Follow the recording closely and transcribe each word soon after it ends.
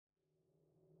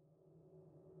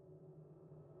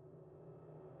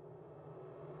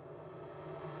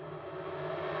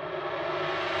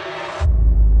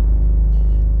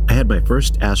my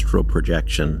first astral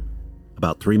projection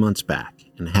about 3 months back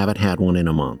and haven't had one in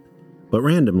a month. But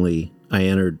randomly, I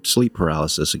entered sleep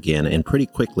paralysis again and pretty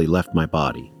quickly left my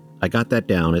body. I got that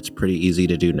down. It's pretty easy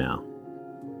to do now.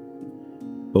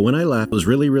 But when I left, it was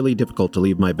really difficult to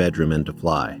leave my bedroom and to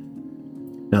fly.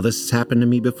 Now, this has happened to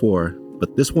me before,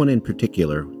 but this one in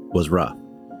particular was rough.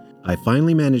 I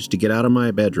finally managed to get out of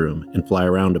my bedroom and fly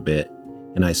around a bit,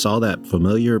 and I saw that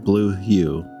familiar blue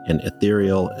hue and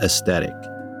ethereal aesthetic.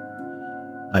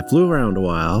 I flew around a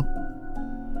while,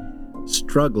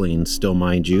 struggling still,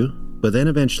 mind you, but then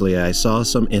eventually I saw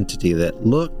some entity that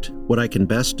looked what I can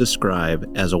best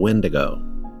describe as a Wendigo.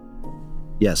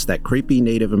 Yes, that creepy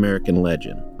Native American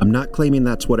legend. I'm not claiming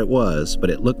that's what it was, but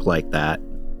it looked like that,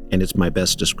 and it's my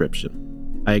best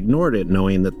description. I ignored it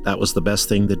knowing that that was the best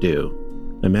thing to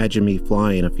do. Imagine me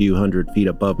flying a few hundred feet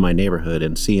above my neighborhood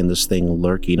and seeing this thing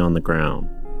lurking on the ground.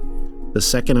 The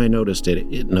second I noticed it,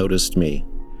 it noticed me.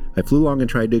 I flew along and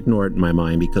tried to ignore it in my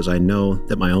mind because I know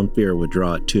that my own fear would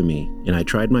draw it to me, and I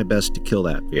tried my best to kill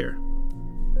that fear.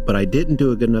 But I didn't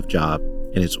do a good enough job,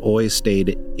 and it's always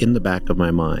stayed in the back of my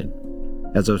mind.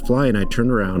 As I was flying, I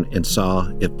turned around and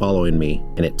saw it following me,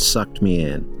 and it sucked me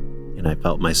in, and I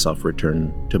felt myself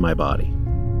return to my body.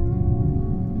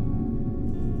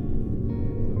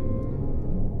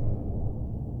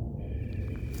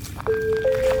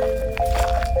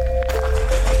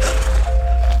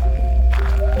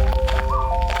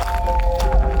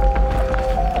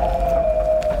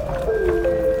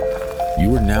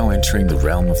 You are now entering the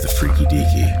realm of the freaky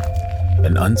deaky,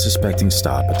 an unsuspecting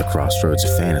stop at the crossroads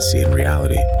of fantasy and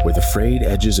reality, where the frayed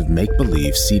edges of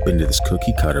make-believe seep into this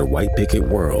cookie-cutter white picket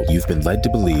world you've been led to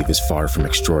believe is far from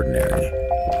extraordinary.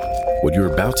 What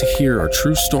you're about to hear are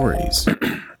true stories.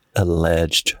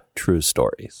 Alleged true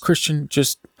stories. Christian,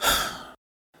 just...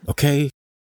 okay?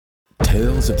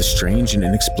 Tales of the strange and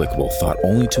inexplicable thought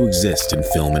only to exist in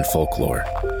film and folklore.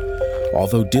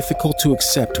 Although difficult to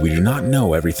accept, we do not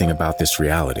know everything about this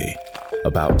reality,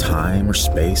 about time or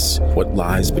space, what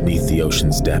lies beneath the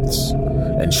ocean's depths.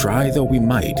 And try though we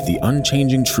might, the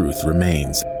unchanging truth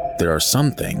remains. There are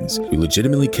some things we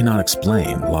legitimately cannot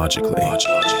explain logically.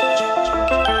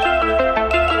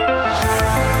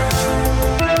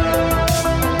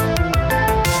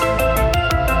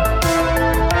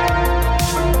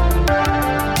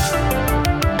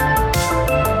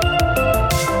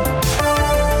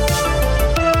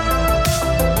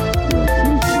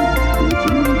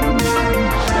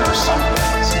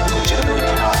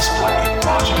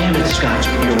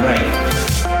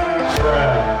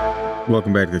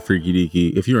 Welcome back to the Freaky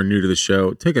Deaky. If you are new to the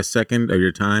show, take a second of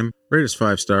your time, rate us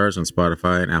 5 stars on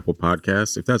Spotify and Apple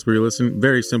Podcasts. If that's where you listen,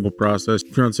 very simple process.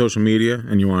 If you're on social media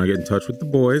and you want to get in touch with the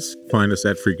boys, find us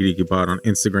at Freaky Deaky Pod on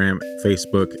Instagram,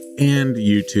 Facebook, and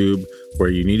YouTube, where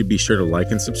you need to be sure to like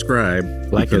and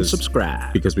subscribe.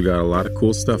 Because we got a lot of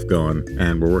cool stuff going,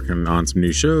 and we're working on some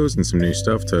new shows and some new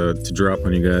stuff to drop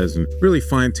on you guys, and really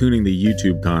fine-tuning the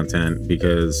YouTube content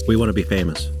because We want to be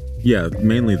famous. yeah,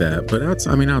 mainly that. But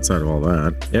outside of all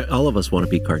that, Yeah, all of us want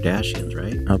to be Kardashians,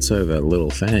 right? outside of that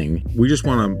little thing, we just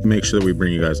want to make sure that we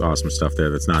bring you guys awesome stuff there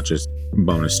that's not just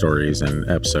bonus stories and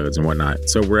episodes and whatnot.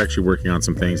 So we're actually working on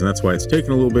some things, and that's why it's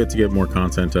taken a little bit to get more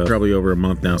content up. Probably over a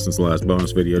month now since the last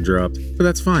bonus video dropped, but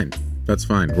that's fine. That's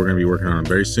fine. We're going to be working on it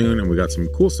very soon, and we got some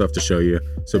cool stuff to show you,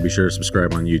 so be sure to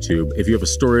subscribe on YouTube. If you have a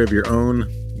story of your own,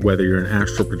 whether you're an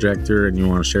astral projector and you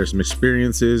want to share some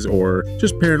experiences or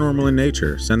just paranormal in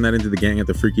nature, send that into the gang at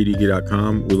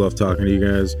thefreakydeaky.com. We love talking to you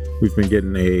guys. We've been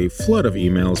getting a flood of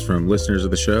emails from listeners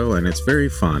of the show, and it's very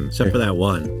fun. Except for that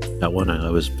one.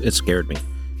 It scared me.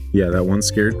 Yeah, that one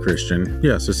scared Christian.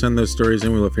 Yeah, so send those stories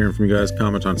in. We love hearing from you guys.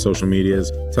 Comment on social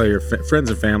medias. Tell your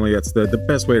friends and family. That's the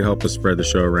best way to help us spread the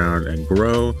show around and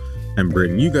grow and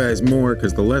bring you guys more,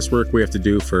 because the less work we have to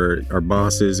do for our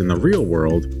bosses in the real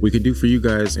world, we could do for you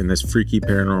guys in this freaky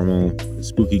paranormal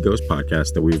spooky ghost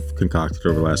podcast that we've concocted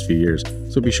over the last few years.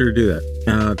 So be sure to do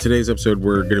that. Today's episode,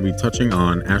 we're going to be touching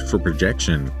on astral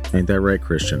projection. Ain't that right,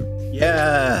 Christian?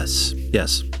 Yes.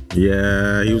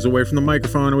 Yeah, he was away from the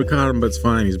microphone and we caught him, but it's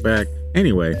fine. He's back.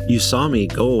 Anyway. You saw me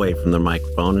go away from the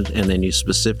microphone, and then you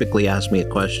specifically asked me a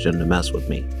question to mess with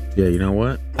me. Yeah, you know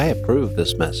what? I approve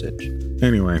this message.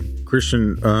 Anyway,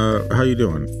 Christian, how you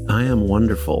doing? I am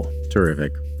wonderful.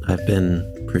 Terrific. I've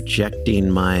been projecting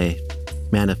my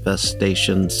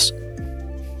manifestations.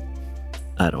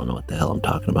 I don't know what the hell I'm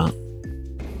talking about.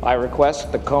 I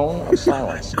request the cone of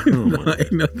silence. I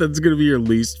know that's going to be your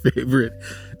least favorite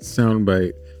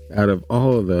soundbite out of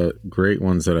all of the great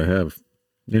ones that I have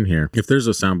in here. If there's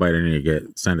a soundbite I need to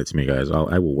get, send it to me, guys.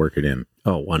 I will work it in.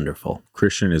 Oh, wonderful.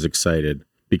 Christian is excited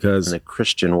because in the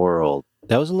Christian world,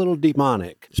 That was a little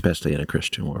demonic, especially in a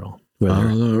Christian world.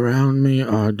 All around me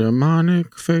are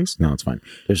demonic face. No, it's fine.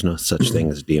 There's no such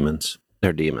thing as demons.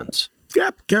 They're demons.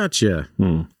 Yep, gotcha.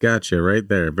 Gotcha right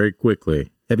there, very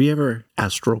quickly. Have you ever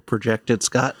astral projected,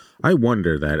 Scott? I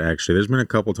wonder that, actually. There's been a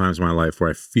couple times in my life where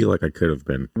I feel like I could have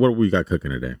been. What we got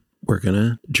cooking today? We're going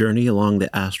to journey along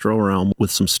the astral realm with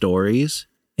some stories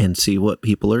and see what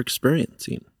people are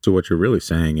experiencing. So what you're really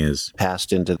saying is...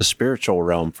 Passed into the spiritual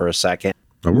realm for a second.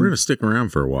 Oh, we're going to stick around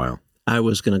for a while. I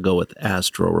was going to go with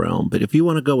astral realm, but if you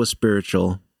want to go with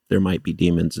spiritual, there might be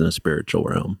demons in the spiritual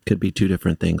realm. Could be two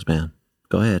different things, man.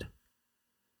 Go ahead.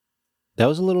 That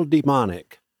was a little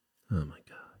demonic. Oh my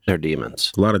gosh. They're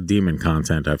demons. A lot of demon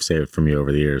content I've saved from you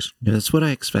over the years. Yeah, that's what I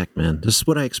expect, man. This is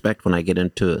what I expect when I get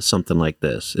into something like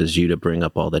this, is you to bring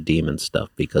up all the demon stuff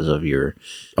because of your...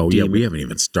 yeah, we haven't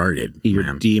even started.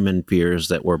 Your demon fears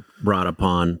that were brought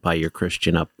upon by your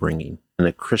Christian upbringing in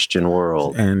the Christian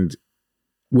world. And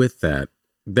with that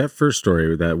first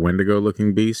story, that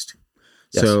Wendigo-looking beast,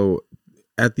 yes. So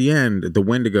at the end, the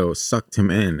Wendigo sucked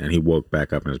him in and he woke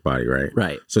back up in his body, right?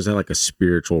 Right. So is that like a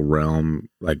spiritual realm,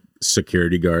 like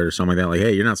security guard or something like that? Like,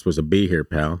 hey, you're not supposed to be here,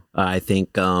 pal. I think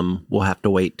we'll have to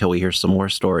wait till we hear some more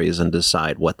stories and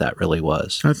decide what that really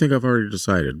was. I think I've already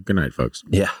decided. Good night, folks.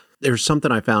 Yeah. There's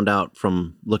something I found out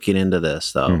from looking into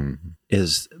this, though,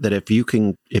 is that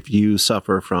if you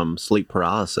suffer from sleep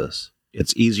paralysis,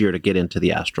 it's easier to get into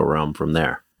the astral realm from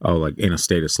there. Oh, like in a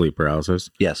state of sleep paralysis?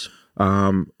 Yes.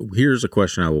 Here's a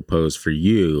question I will pose for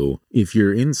you. If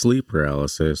you're in sleep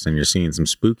paralysis and you're seeing some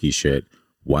spooky shit,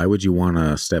 why would you want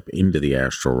to step into the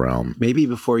astral realm? Maybe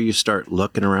before you start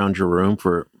looking around your room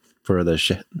for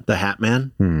the Hat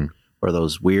Man or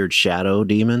those weird shadow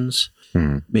demons,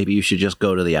 maybe you should just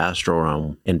go to the astral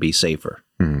realm and be safer.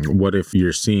 What if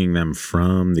you're seeing them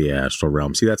from the astral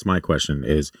realm? See, that's my question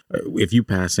is, if you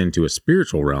pass into a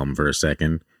spiritual realm for a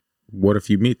second, what if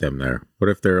you meet them there? What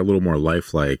if they're a little more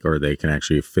lifelike, or they can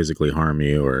actually physically harm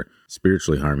you or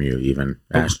spiritually harm you, even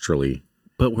astrally?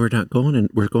 But we're not going in.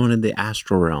 We're going in the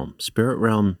astral realm. Spirit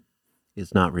realm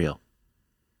is not real.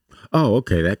 Oh,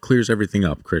 okay. That clears everything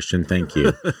up, Christian. Thank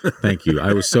you. Thank you.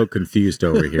 I was so confused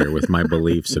over here with my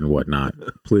beliefs and whatnot.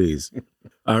 Please.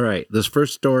 All right. This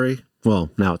first story, well,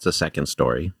 now it's a second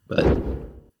story, but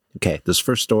okay. This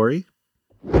story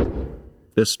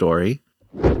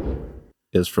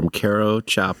is from Caro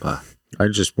Chapa. I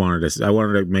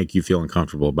wanted to make you feel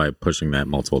uncomfortable by pushing that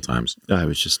multiple times. I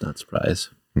was just not surprised.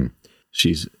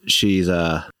 She's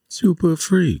super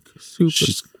freak.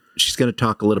 She's going to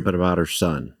talk a little bit about her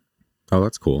son. Oh,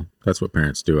 that's cool. That's what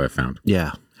parents do, I found.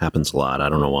 Yeah, happens a lot. I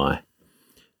don't know why.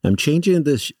 I'm changing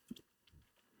this.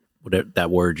 That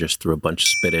word just threw a bunch of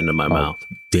spit into my mouth.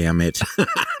 Damn it.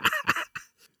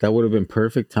 That would have been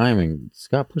perfect timing.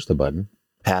 Scott, push the button.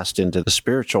 Passed into the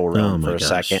spiritual realm for a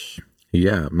second.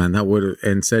 Yeah, man, that would have,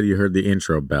 and said you heard the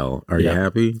intro bell. Are you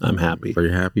happy? I'm happy. Are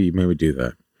you happy? Maybe do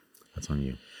that. That's on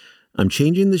you. I'm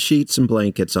changing the sheets and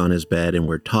blankets on his bed, and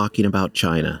we're talking about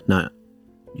China. Not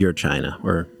your China,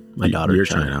 or my daughter's Your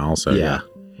China. China also, yeah.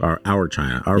 Our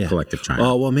China, our collective China.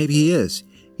 Oh, well, maybe he is.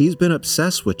 He's been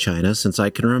obsessed with China since I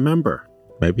can remember.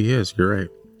 Maybe he is. You're right.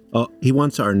 Oh, he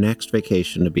wants our next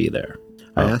vacation to be there.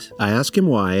 I ask him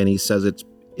why, and he says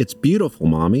it's beautiful,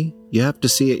 Mommy. You have to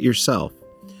see it yourself.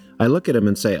 I look at him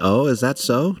and say, oh, is that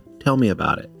so? Tell me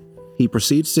about it. He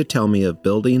proceeds to tell me of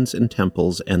buildings and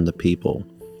temples and the people.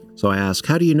 So I ask,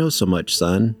 how do you know so much,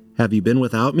 son? Have you been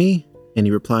without me? And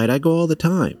he replied, I go all the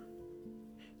time.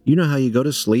 You know how you go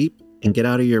to sleep and get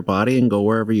out of your body and go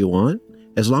wherever you want?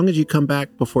 As long as you come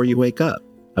back before you wake up.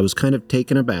 I was kind of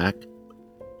taken aback,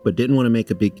 but didn't want to make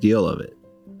a big deal of it.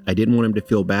 I didn't want him to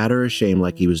feel bad or ashamed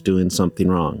like he was doing something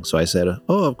wrong. So I said,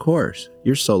 oh, of course.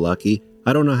 You're so lucky.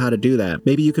 I don't know how to do that.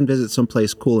 Maybe you can visit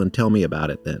someplace cool and tell me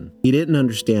about it then. He didn't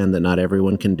understand that not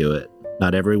everyone can do it.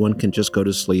 Not everyone can just go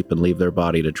to sleep and leave their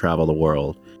body to travel the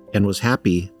world, and was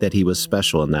happy that he was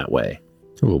special in that way.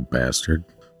 Little bastard.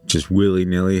 Just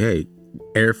willy-nilly, hey,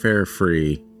 airfare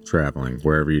free traveling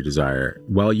wherever you desire.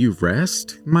 While you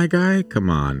rest, my guy? Come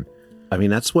on. I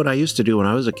mean, that's what I used to do when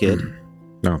I was a kid.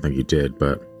 I don't think you did,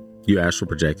 but you astral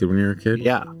projected when you were a kid?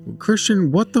 Yeah.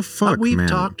 Christian, what the fuck, We've man?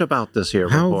 talked about this here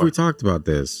before. How have we talked about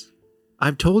this?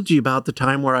 I've told you about the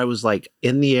time where I was like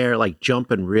in the air, like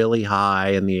jumping really high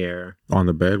in the air. On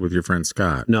the bed with your friend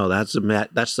Scott? No, that's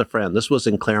the friend. This was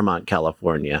in Claremont,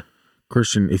 California.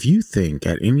 Christian, if you think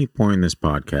at any point in this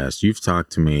podcast you've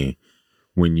talked to me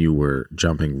when you were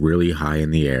jumping really high in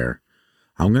the air,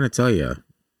 I'm going to tell you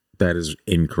that is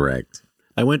incorrect.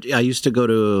 I used to go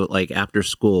to, like, after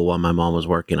school while my mom was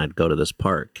working, I'd go to this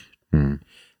park.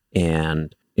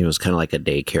 And it was kind of like a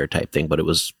daycare type thing, but it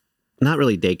was not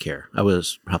really daycare. I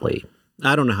was probably,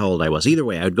 I don't know how old I was. Either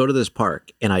way, I would go to this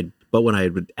park but when I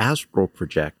would astral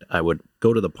project, I would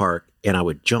go to the park and I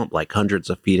would jump like hundreds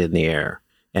of feet in the air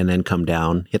and then come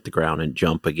down, hit the ground and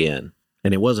jump again.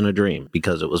 And it wasn't a dream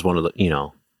because it was one of the,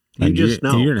 you just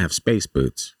know. You didn't have space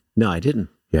boots. No, I didn't.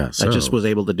 Yeah. So. I just was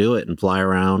able to do it and fly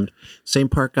around. Same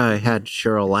park I had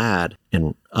Cheryl Ladd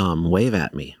and wave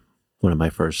at me. One of my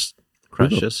first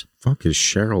crushes. Who the fuck is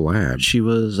Cheryl Ladd? She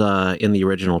was in the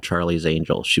original Charlie's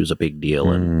Angels. She was a big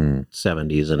deal in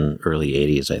 70s and early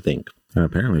 80s, I think. And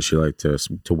apparently she liked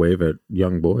to wave at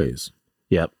young boys.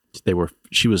 Yep.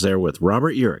 She was there with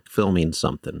Robert Urich filming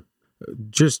something.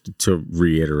 Just to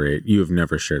reiterate, you have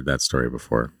never shared that story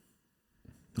before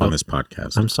on this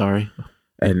podcast. I'm sorry.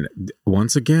 And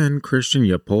once again, Christian,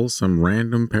 you pull some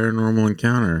random paranormal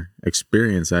encounter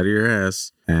experience out of your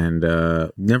ass, and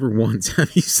never once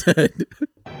have you said,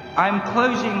 I'm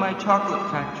closing my chocolate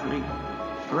factory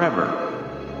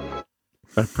forever.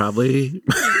 I probably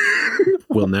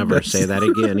will never say that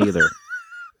again either.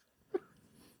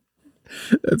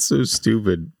 That's so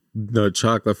stupid. No,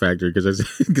 chocolate factory, because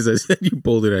I said you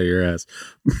pulled it out of your ass.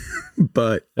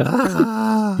 But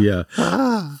yeah,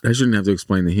 I shouldn't have to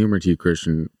explain the humor to you,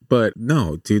 Christian. But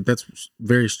no, dude, that's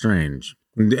very strange.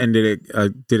 And did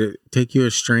it take you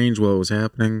as strange while it was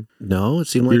happening? No, it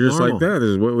seemed like you're just normal. like that.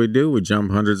 This is what we do. We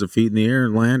jump hundreds of feet in the air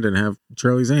and land and have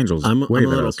Charlie's Angels. I'm a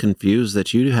little confused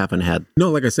that you haven't had. No,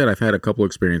 like I said, I've had a couple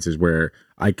experiences where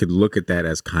I could look at that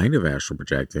as kind of astral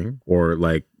projecting, or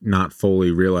like not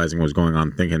fully realizing what was going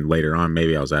on, thinking later on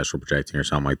maybe I was astral projecting or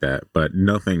something like that. But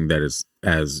nothing that is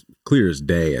as clear as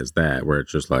day as that, where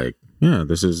it's just like, yeah,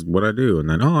 this is what I do. And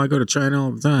then, I go to China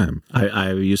all the time.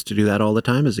 I used to do that all the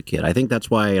time as a kid. I think that's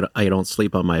why I don't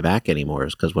sleep on my back anymore,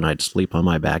 is because when I'd sleep on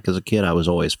my back as a kid, I was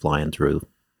always flying through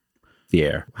the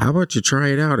air. How about you try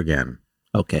it out again?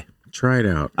 Okay. Try it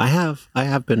out. I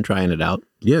have been trying it out.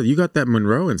 Yeah, you got that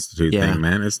Monroe Institute thing,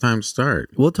 man. It's time to start.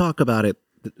 We'll talk about it.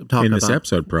 This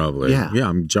episode, probably. Yeah.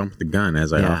 I'm jumping the gun,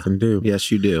 as I often do.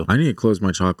 Yes, you do. I need to close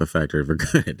my chocolate factory for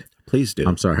good. Please do.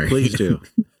 I'm sorry. Please do.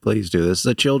 Please do. This is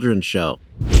a children's show.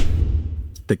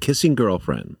 The Kissing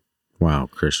Girlfriend. Wow,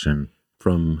 Christian.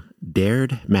 From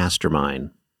Dared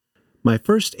Mastermind. My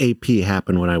first AP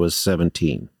happened when I was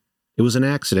 17. It was an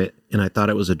accident, and I thought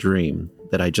it was a dream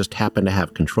that I just happened to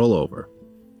have control over.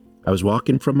 I was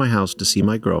walking from my house to see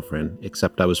my girlfriend,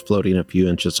 except I was floating a few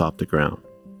inches off the ground.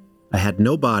 I had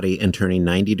no body, and turning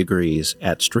 90 degrees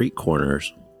at street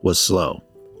corners was slow.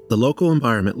 The local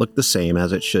environment looked the same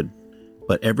as it should,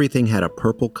 but everything had a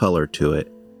purple color to it,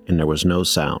 and there was no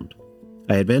sound.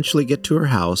 I eventually get to her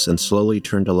house and slowly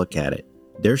turn to look at it.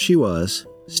 There she was,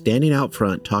 standing out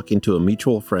front talking to a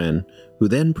mutual friend, who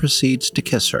then proceeds to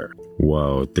kiss her.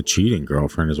 Whoa, the cheating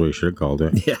girlfriend is what you should have called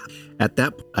it. Yeah. At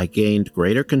that point, I gained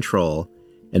greater control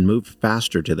and moved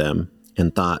faster to them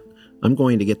and thought, I'm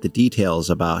going to get the details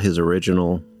about his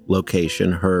original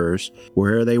location, hers,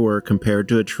 where they were compared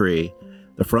to a tree,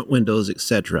 the front windows,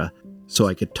 etc., so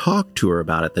I could talk to her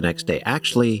about it the next day.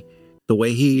 Actually, the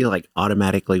way he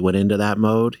automatically went into that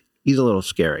mode, he's a little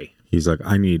scary. He's like,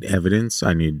 I need evidence.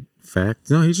 I need facts.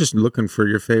 No, he's just looking for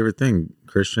your favorite thing,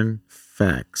 Christian.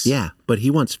 Facts. Yeah, but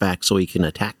he wants facts so he can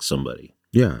attack somebody.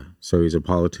 Yeah, so he's a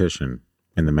politician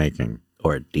in the making.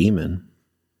 Or a demon.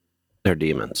 They're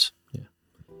demons. Yeah.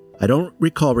 I don't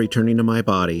recall returning to my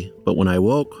body, but when I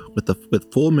woke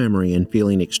with full memory and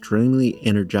feeling extremely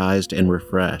energized and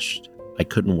refreshed, I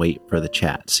couldn't wait for the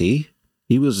chat. See?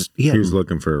 He was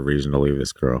looking for a reason to leave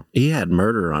this girl. He had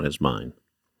murder on his mind.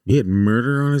 He had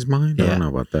murder on his mind? Yeah. I don't know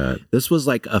about that. This was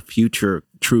like a future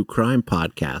true crime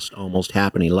podcast almost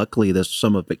happening. Luckily,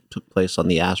 some of it took place on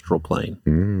the astral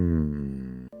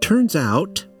plane. Turns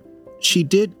out, she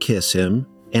did kiss him,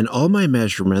 and all my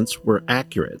measurements were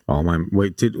accurate.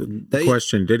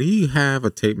 Did he have a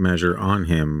tape measure on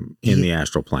him in the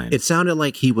astral plane? It sounded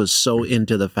like he was so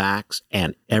into the facts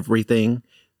and everything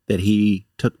that he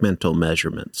took mental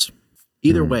measurements.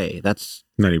 Either way, that's...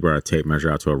 And then he brought a tape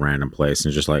measure out to a random place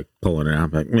and just pulling it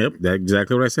out. Yep, that's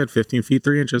exactly what I said. 15 feet,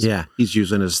 3 inches. Yeah, he's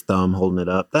using his thumb, holding it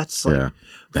up. That's that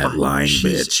lying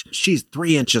bitch. She's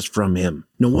 3 inches from him.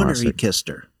 No wonder he kissed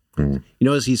her. You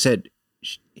know, as he said,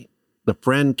 the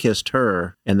friend kissed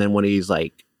her, and then when he's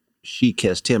like, she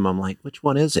kissed him, I'm like, which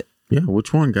one is it? Yeah,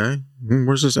 which one, guy?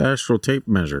 Where's this astral tape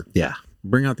measure? Yeah.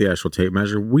 Bring out the astral tape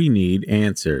measure. We need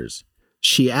answers.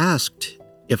 She asked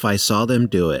if I saw them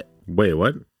do it. Wait,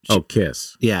 what?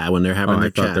 Kiss. Yeah, when they're having their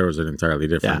chat. I thought there was an entirely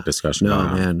different discussion going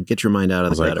on. No, man, get your mind out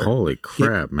of the gutter. Holy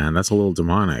crap, man, that's a little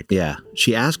demonic. Yeah.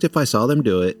 She asked if I saw them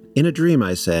do it. In a dream,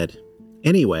 I said.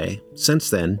 Anyway, since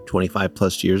then, 25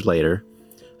 plus years later,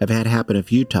 I've had happen a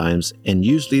few times, and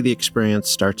usually the experience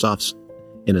starts off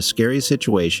in a scary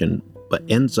situation, but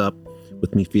ends up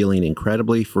with me feeling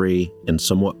incredibly free and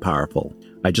somewhat powerful.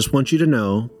 I just want you to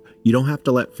know, you don't have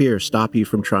to let fear stop you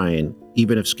from trying,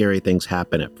 even if scary things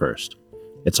happen at first.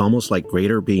 It's almost like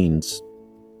greater beings.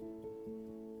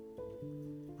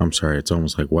 I'm sorry, it's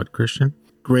almost like what, Christian?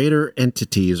 Greater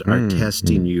entities are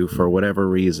testing you for whatever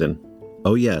reason.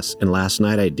 Oh yes, and last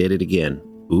night I did it again.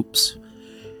 Oops.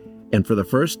 And for the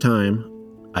first time,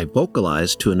 I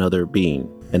vocalized to another being,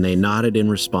 and they nodded in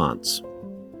response.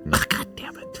 God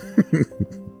damn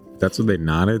it. That's what they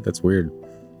nodded? That's weird.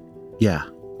 Yeah,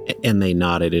 and they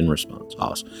nodded in response.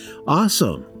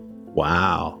 Awesome.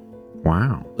 Wow.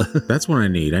 Wow. That's what I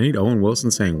need. I need Owen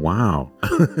Wilson saying, wow.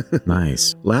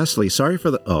 Nice. Lastly, sorry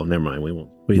for the... Oh, never mind. We won't.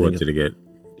 What did it get?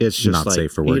 It's just not like,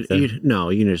 safe for work no,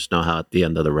 you just know how at the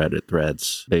end of the Reddit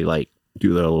threads, they like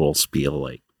do their little spiel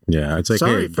like, yeah, it's like,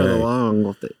 sorry hey, for the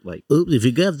long, like, oops, if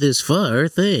you got this far,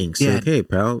 thanks. Yeah. Like, hey,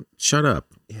 pal, shut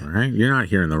up. Yeah. All right? You're not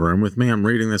here in the room with me. I'm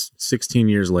reading this 16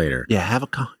 years later. yeah,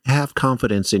 have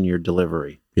confidence in your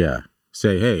delivery. Yeah.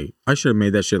 Say, hey, I should have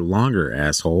made that shit longer,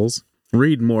 assholes.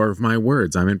 Read more of my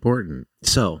words. I'm important.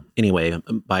 So anyway,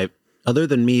 other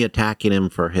than me attacking him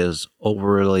for his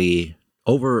overuse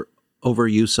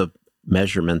of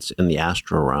measurements in the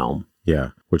astral realm. Yeah,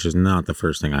 which is not the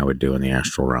first thing I would do in the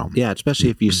astral realm. Yeah, especially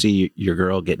if you see your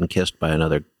girl getting kissed by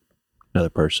another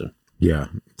person. Yeah,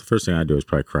 the first thing I'd do is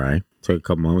probably cry, take a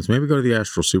couple moments, maybe go to the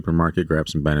astral supermarket, grab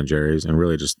some Ben & Jerry's, and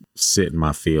really just sit in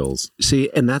my feels. See,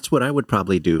 and that's what I would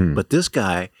probably do. But this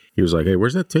guy... He was like, hey,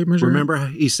 where's that tape measure? Remember,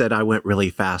 he said I went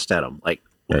really fast at him. Like,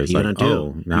 what are you going to do?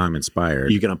 Oh, now I'm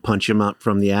inspired. You going to punch him out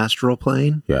from the astral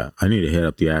plane? Yeah, I need to hit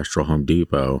up the Astral Home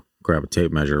Depot, grab a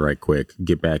tape measure right quick,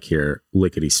 get back here,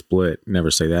 lickety split, never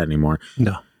say that anymore.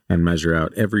 No. And measure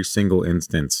out every single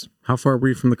instance. How far were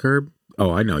you from the curb?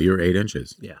 Oh, I know, you're 8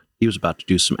 inches. Yeah. He was about to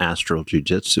do some astral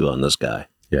jujitsu on this guy.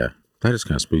 Yeah, that is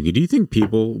kind of spooky. Do you think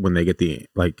people, when they get the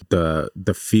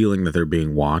feeling that they're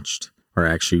being watched, are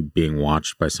actually being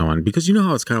watched by someone? Because you know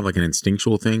how it's kind of like an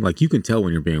instinctual thing? Like you can tell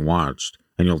when you're being watched.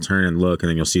 And you'll turn and look, and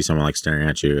then you'll see someone like staring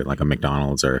at you at like a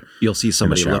McDonald's, or you'll see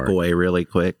somebody look away really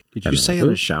quick. Did you say in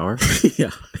the shower? Yeah,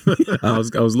 I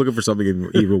was looking for something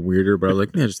even weirder, but I was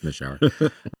like, yeah, just in the shower.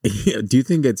 Do you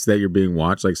think it's that you're being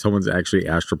watched, like someone's actually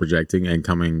astral projecting and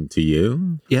coming to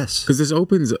you? Yes, because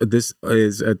this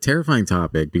is a terrifying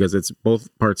topic because it's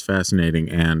both parts fascinating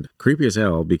and creepy as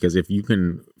hell. Because if you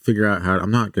can figure out how,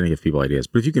 I'm not going to give people ideas,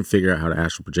 but if you can figure out how to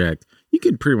astral project, you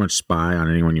can pretty much spy on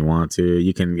anyone you want to.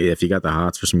 You can, if you got the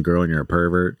hots for some girl and you're a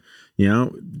pervert, you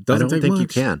know, doesn't take much. You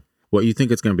can. Well, you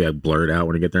think it's going to be like blurred out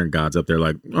when you get there and God's up there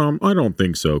like, I don't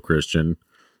think so, Christian.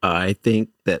 I think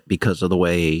that because of the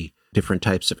way different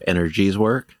types of energies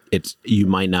work, you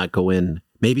might not go in.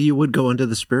 Maybe you would go into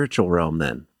the spiritual realm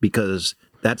then, because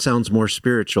that sounds more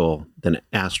spiritual than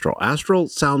astral. Astral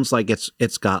sounds like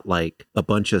it's got like a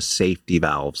bunch of safety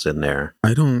valves in there.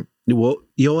 Well,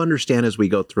 you'll understand as we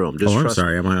go through them. Just I'm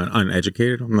sorry. Am I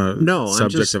uneducated on the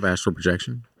subject of astral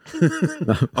projection?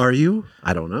 Are you?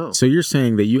 I don't know. So you're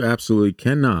saying that you absolutely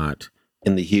cannot,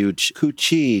 in the huge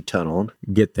Coochie tunnel,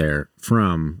 get there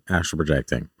from astral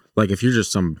projecting. Like if you're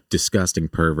just some disgusting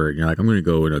pervert and you're like, I'm going to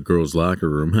go in a girl's locker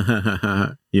room,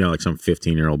 you know, like some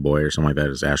 15-year-old boy or something like that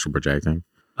is astral projecting.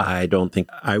 I don't think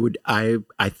I would. I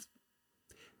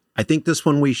think this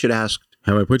one we should ask.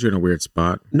 Have I put you in a weird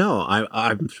spot? No,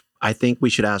 I think we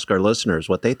should ask our listeners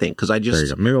what they think, because I just... There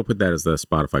you go. Maybe I'll put that as the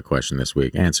Spotify question this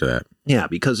week. Answer that. Yeah,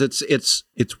 because it's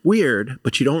weird,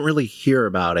 but you don't really hear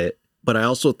about it. But I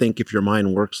also think if your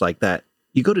mind works like that,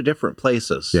 you go to different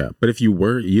places. Yeah, but if you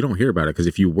don't hear about it, because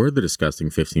if you were the disgusting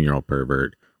 15-year-old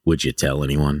pervert, would you tell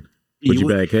anyone? Would you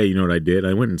be like, hey, you know what I did?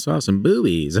 I went and saw some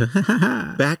boobies.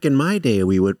 Back in my day,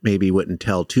 we wouldn't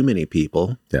tell too many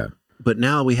people. Yeah. But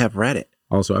now we have Reddit.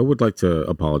 Also, I would like to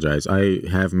apologize. I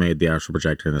have made the astral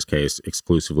projector in this case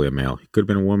exclusively a male. He could have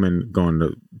been a woman going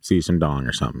to see some dong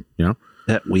or something, you know?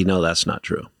 We know that's not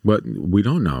true. But we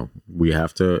don't know. We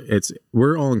have to,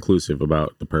 we're all inclusive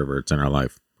about the perverts in our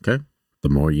life, okay? The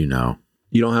more you know.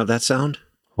 You don't have that sound?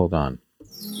 Hold on.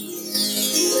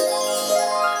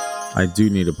 I do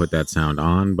need to put that sound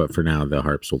on, but for now, the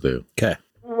harps will do. Okay.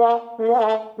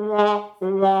 Oh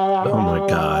my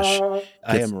gosh.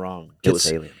 I am wrong. It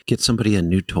was alien. Get somebody a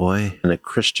new toy in a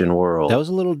Christian world. That was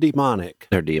a little demonic.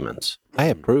 They're demons. I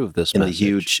approve this message. The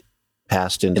huge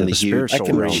passed into the spiritual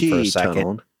realm for a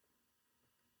second.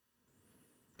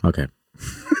 Okay.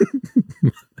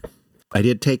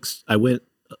 I went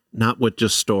not with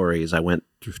just stories. I went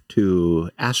to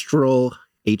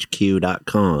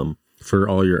astralhq.com. For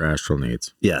all your astral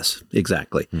needs. Yes,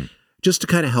 exactly. just to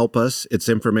kind of help us. It's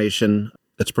information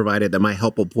that's provided that might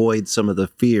help avoid some of the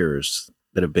fears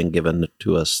that have been given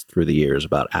to us through the years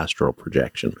about astral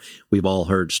projection. We've all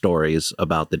heard stories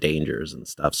about the dangers and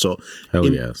stuff. So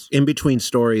in between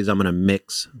stories, I'm going to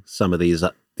mix some of these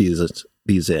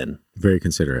in. Very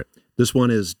considerate. This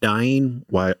one is dying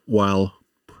while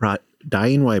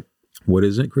what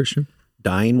is it, Christian?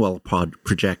 Dying while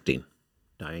projecting.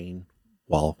 Dying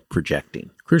while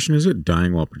projecting. Christian, is it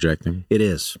dying while projecting? It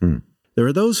is. There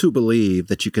are those who believe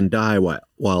that you can die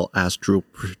while astral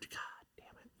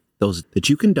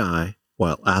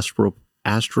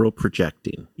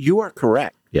projecting. You are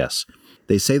correct. Yes.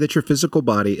 They say that your physical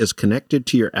body is connected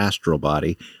to your astral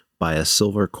body by a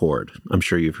silver cord. I'm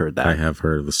sure you've heard that. I have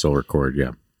heard of the silver cord,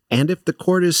 yeah. And if the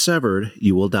cord is severed,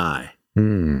 you will die.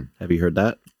 Have you heard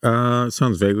that?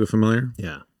 Sounds vaguely familiar.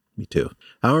 Yeah, me too.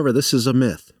 However, this is a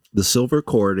myth. The silver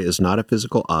cord is not a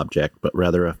physical object, but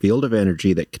rather a field of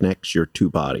energy that connects your two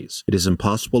bodies. It is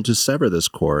impossible to sever this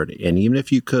cord, and even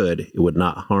if you could, it would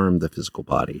not harm the physical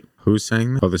body. Who's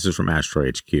saying that? Oh, this is from Astral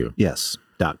HQ. Yes,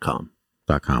 .com.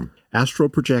 .com. Astral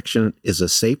projection is a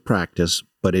safe practice,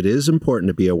 but it is important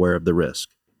to be aware of the risk.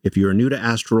 If you are new to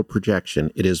astral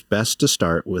projection, it is best to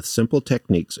start with simple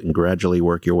techniques and gradually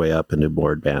work your way up into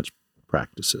more advanced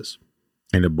practices.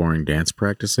 Into boring dance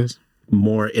practices?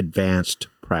 More advanced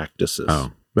practices.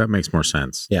 Oh, that makes more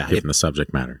sense. Yeah, given the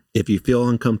subject matter. If you feel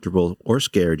uncomfortable or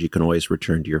scared, you can always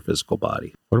return to your physical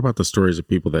body. What about the stories of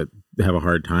people that have a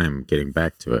hard time getting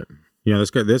back to it? You know,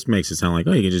 this makes it sound like,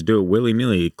 oh, you can just do it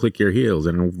willy-nilly, click your heels,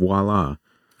 and voila.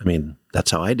 I mean,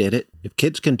 that's how I did it. If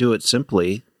kids can do it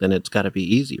simply, then it's got to be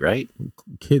easy, right?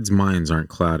 Kids' minds aren't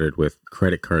clouded with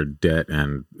credit card debt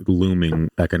and looming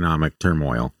economic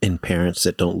turmoil. And parents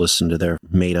that don't listen to their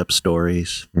made-up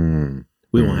stories.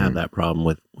 We won't have that problem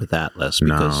with that, Les.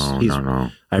 Because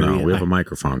no. We have a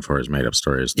microphone for his made-up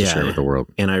stories to share with the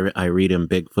world. And I read him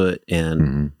Bigfoot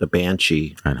and The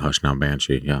Banshee. And Hush Now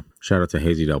Banshee, yeah. Shout out to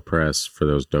Hazy Dell Press for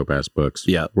those dope-ass books.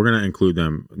 Yeah. We're going to include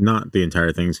them, not the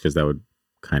entire things, because that would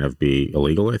kind of be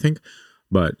illegal, I think,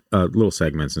 but little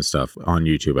segments and stuff on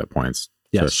YouTube at points.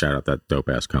 Yes. So shout out that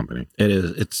dope-ass company. It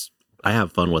is. I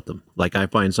have fun with them. Like, I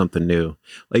find something new.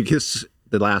 Like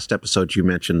the last episode you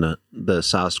mentioned the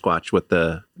Sasquatch with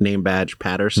the name badge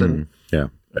Patterson. Yeah.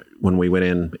 When we went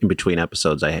in between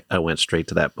episodes, I went straight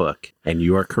to that book. And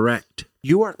you are correct.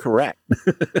 You are correct.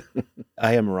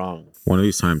 I am wrong. One of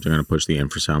these times I'm going to push the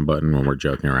infrasound button when we're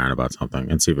joking around about something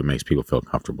and see if it makes people feel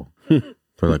comfortable.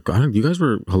 They're like, you guys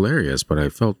were hilarious, but I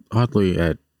felt oddly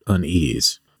at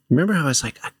unease. Remember how I was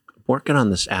like, I'm working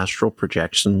on this astral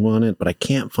projection one, but I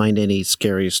can't find any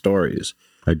scary stories.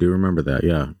 I do remember that,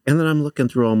 yeah. And then I'm looking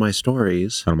through all my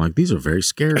stories. And I'm like, these are very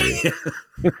scary.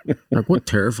 Like, what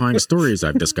terrifying stories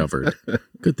I've discovered.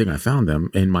 Good thing I found them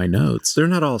in my notes. They're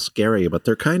not all scary, but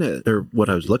they're what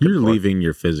I was looking for. You're leaving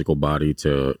your physical body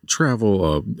to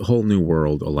travel a whole new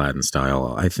world, Aladdin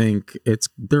style. I think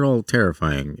they're all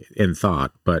terrifying in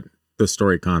thought, but the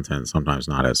story content sometimes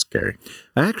not as scary.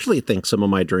 I actually think some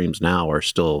of my dreams now are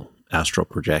still astral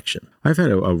projection. I've had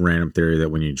a random theory that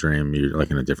when you dream, you're like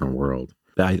in a different world.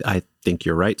 I think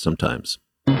you're right sometimes.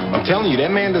 I'm telling you, that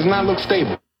man does not look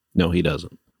stable. No, he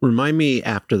doesn't. Remind me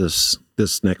after this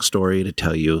next story to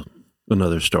tell you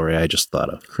another story I just thought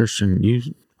of. Christian,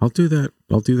 I'll do that.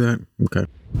 Okay.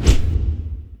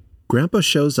 Grandpa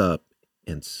shows up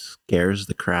and scares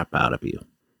the crap out of you.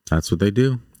 That's what they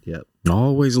do. Yep.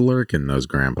 Always lurking, those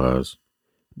grandpas.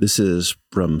 This is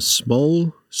from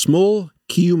Smol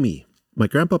Kiyumi. My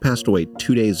grandpa passed away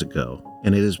 2 days ago,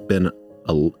 and it has been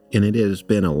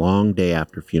a long day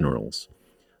after funerals.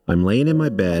 I'm laying in my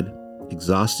bed,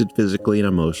 exhausted physically and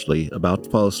emotionally, about to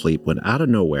fall asleep when out of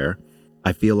nowhere,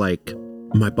 I feel like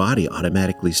my body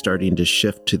automatically starting to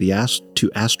shift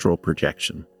to astral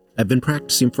projection. I've been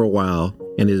practicing for a while,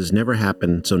 and it has never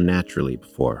happened so naturally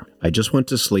before. I just went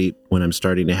to sleep when I'm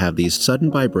starting to have these sudden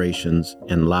vibrations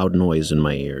and loud noise in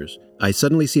my ears. I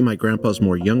suddenly see my grandpa's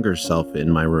more younger self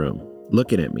in my room,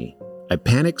 looking at me. I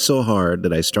panicked so hard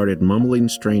that I started mumbling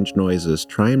strange noises,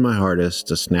 trying my hardest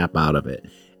to snap out of it.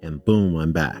 And boom,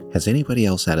 I'm back. Has anybody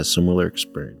else had a similar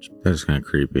experience? That's kind of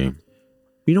creepy.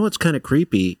 You know what's kind of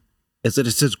creepy is that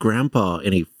it says grandpa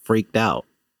and he freaked out.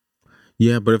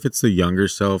 Yeah, but if it's the younger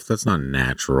self, that's not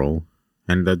natural.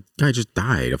 And the guy just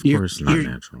died. Of course, it's not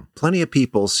natural. Plenty of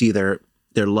people see their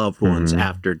loved ones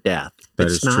after death.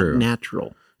 It's not true.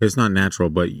 Natural. It's not natural,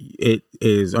 but it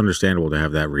is understandable to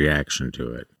have that reaction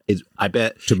to it. I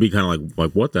bet. To be kind of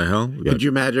like, what the hell? Could you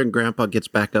imagine Grandpa gets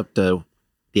back up to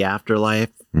the afterlife,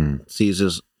 sees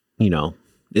his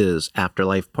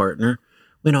afterlife partner,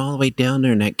 went all the way down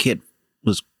there, and that kid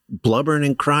was blubbering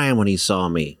and crying when he saw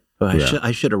me.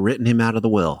 I should have written him out of the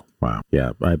will. Wow.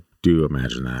 Yeah, I do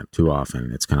imagine that too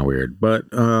often. It's kind of weird. But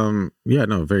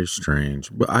very strange.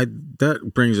 But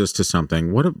that brings us to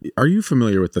something. Are you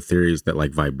familiar with the theories that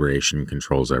like vibration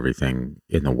controls everything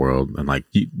in the world? And like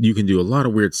you can do a lot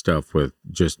of weird stuff with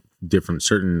just different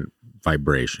certain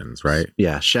vibrations, right?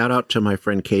 Yeah. Shout out to my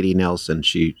friend Katie Nelson.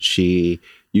 She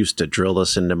used to drill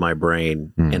this into my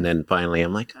brain. And then finally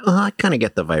I'm like, oh, I kind of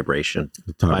get the vibrational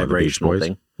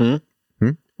thing.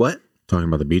 What? Talking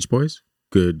about the Beach Boys?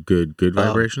 Good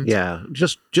vibrations? Yeah,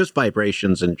 just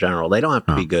vibrations in general. They don't have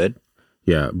to be good.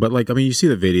 Yeah, but like, I mean, you see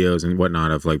the videos and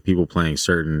whatnot of like people playing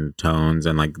certain tones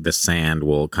and like the sand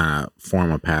will kind of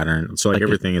form a pattern. So like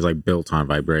everything is like built on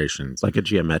vibrations. Like a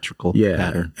geometrical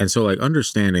pattern. And so like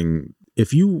understanding,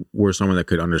 if you were someone that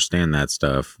could understand that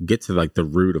stuff, get to like the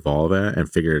root of all that and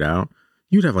figure it out,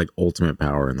 you'd have like ultimate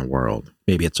power in the world.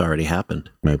 Maybe it's already happened.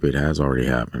 Maybe it has already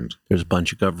happened. There's a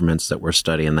bunch of governments that were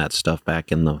studying that stuff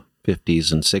back in the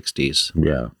 50s and 60s.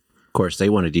 Yeah. Of course, they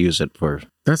wanted to use it for...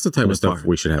 That's the type of stuff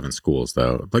we should have in schools,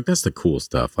 though. Like, that's the cool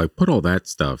stuff. Like, put all that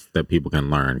stuff that people can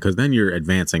learn, because then you're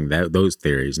advancing those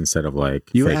theories instead of,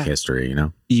 like, fake history, you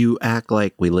know? You act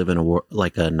like we live in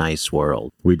a nice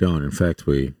world. We don't. In fact,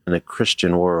 in a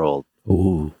Christian world.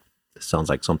 Ooh, this sounds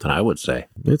like something I would say.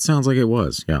 It sounds like it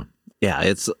was, yeah. Yeah,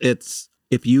 it's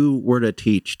if you were to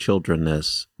teach children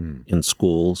this in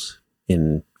schools,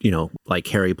 in, like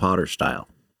Harry Potter style.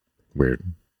 Weird.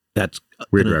 That's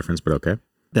weird reference, but okay.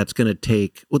 That's going to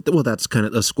take, well, that's kind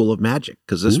of the school of magic,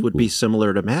 because this would be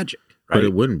similar to magic, right? But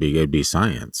it wouldn't be. It'd be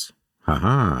science.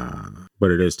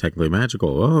 But it is technically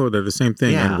magical. Oh, they're the same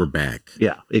thing, and we're back.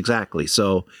 Yeah, exactly.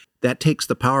 So that takes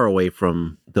the power away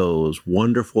from those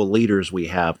wonderful leaders we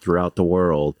have throughout the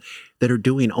world that are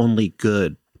doing only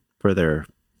good for their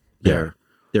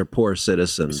poor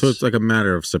citizens. So it's like a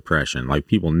matter of suppression. Like,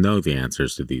 people know the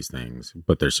answers to these things,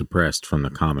 but they're suppressed from the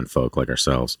common folk like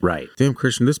ourselves. Right. Damn,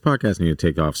 Christian, this podcast needs to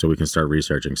take off so we can start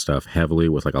researching stuff heavily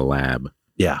with like a lab.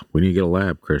 Yeah. We need to get a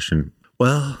lab, Christian.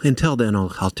 Well, until then, I'll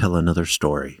tell another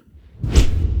story.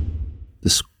 The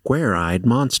square-eyed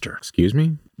monster. Excuse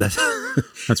me?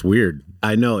 That's weird.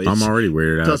 I know. I'm already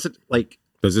weirded out.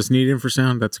 Does this need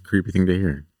infrasound? That's a creepy thing to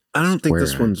hear. I don't think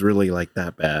this one's really like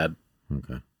that bad.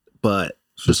 Okay. But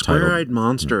the square-eyed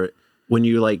monster, when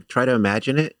you like try to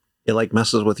imagine it, it like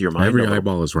messes with your mind. Every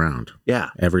eyeball is round. Yeah.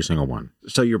 Every single one.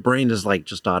 So your brain is like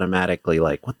just automatically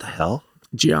like, what the hell?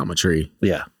 Geometry.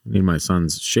 Yeah. I need my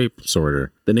son's shape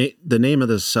sorter. The name of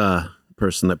this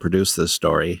person that produced this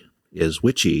story is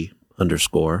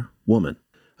witchy_woman.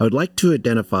 I would like to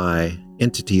identify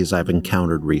entities I've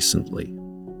encountered recently.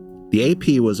 The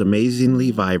AP was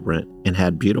amazingly vibrant and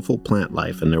had beautiful plant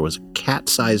life, and there was a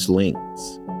cat-sized lynx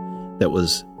that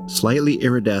was slightly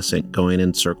iridescent going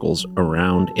in circles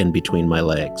around and between my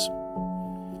legs.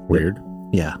 Weird.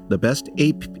 Yeah, the best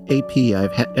AP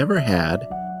I've ever had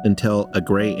until a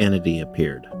gray entity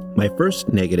appeared. My first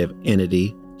negative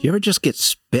entity, do you ever just get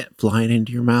spit flying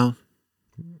into your mouth?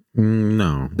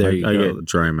 No. There you go. I get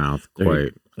dry mouth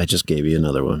quite. I just gave you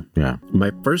another one. Yeah.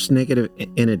 My first negative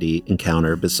entity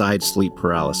encounter besides sleep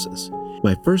paralysis.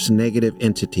 My first negative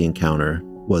entity encounter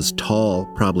was tall,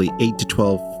 probably 8 to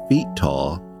 12 feet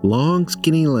tall, long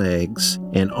skinny legs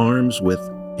and arms with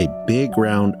a big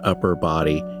round upper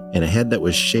body and a head that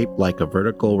was shaped like a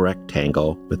vertical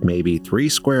rectangle with maybe 3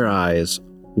 square eyes,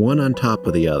 one on top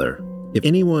of the other. If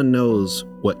anyone knows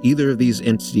what either of these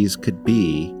entities could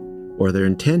be or their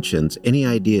intentions, any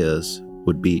ideas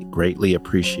would be greatly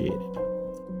appreciated.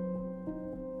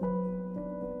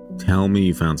 Tell me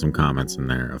you found some comments in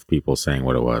there of people saying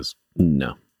what it was.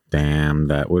 No. Damn,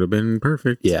 that would have been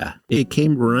perfect. Yeah. It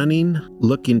came running,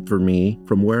 looking for me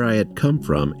from where I had come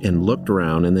from, and looked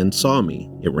around and then saw me.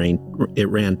 It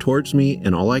ran towards me,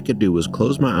 and all I could do was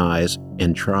close my eyes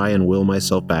and try and will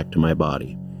myself back to my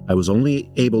body. I was only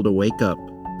able to wake up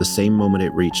the same moment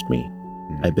it reached me.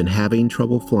 I'd been having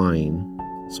trouble flying,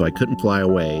 so I couldn't fly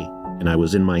away, and I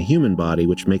was in my human body,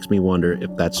 which makes me wonder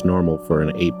if that's normal for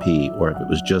an AP or if it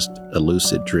was just a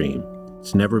lucid dream.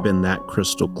 It's never been that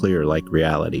crystal clear like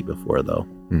reality before, though.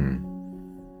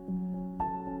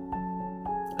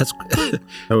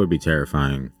 That would be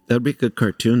terrifying. That would be a good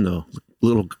cartoon, though.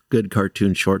 Little good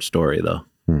cartoon short story, though.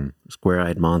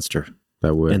 Square-eyed monster.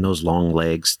 That would. And those long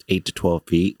legs, 8 to 12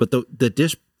 feet. But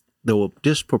the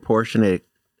disproportionate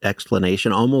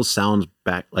explanation almost sounds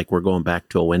back like we're going back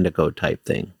to a Wendigo type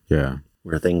thing. Yeah.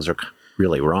 Where things are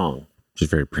really wrong. Just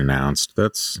very pronounced.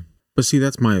 That's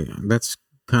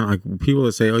kind of like people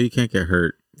that say, oh, you can't get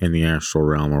hurt in the astral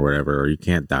realm or whatever, or you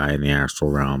can't die in the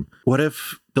astral realm. What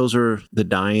if those are the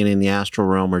dying in the astral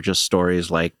realm are just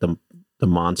stories like the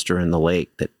monster in the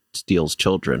lake that steals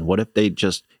children? What if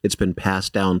it's been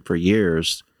passed down for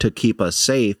years to keep us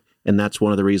safe? And that's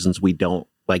one of the reasons we don't,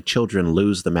 like, children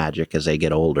lose the magic as they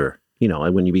get older. You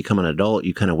know, when you become an adult,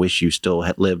 you kind of wish you still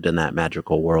had lived in that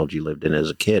magical world you lived in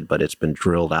as a kid, but it's been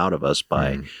drilled out of us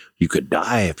by, you could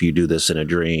die if you do this in a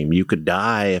dream. You could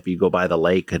die if you go by the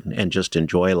lake and just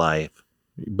enjoy life.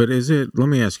 But let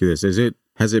me ask you this,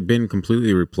 has it been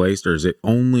completely replaced, or is it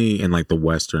only in like the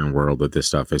Western world that this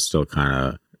stuff is still kind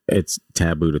of, it's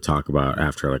taboo to talk about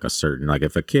after like a certain, like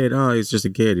if a kid, he's just a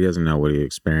kid, he doesn't know what he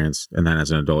experienced. And then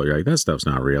as an adult, you're like, that stuff's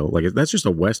not real. Like that's just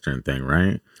a Western thing,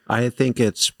 right? I think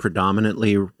it's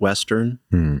predominantly Western.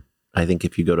 I think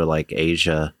if you go to like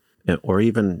Asia or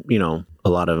even, you know, a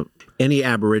lot of any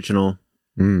Aboriginal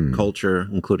culture,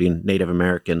 including Native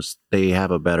Americans, they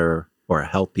have a better or a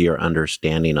healthier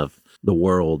understanding of the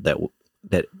world that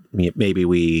maybe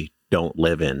we don't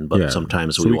live in, but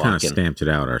sometimes we walk in. So we kind of stamped it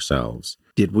out ourselves.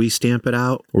 Did we stamp it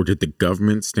out? Or did the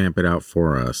government stamp it out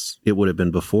for us? It would have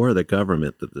been before the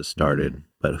government that this started.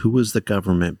 But who was the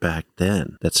government back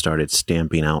then that started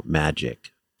stamping out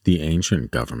magic? The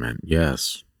ancient government,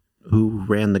 yes. Who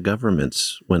ran the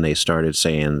governments when they started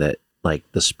saying that, like,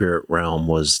 the spirit realm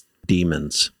was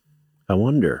demons? I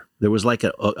wonder. There was like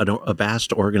a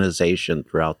vast organization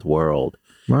throughout the world.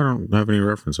 Well, I don't have any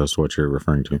reference as to what you're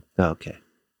referring to. Okay.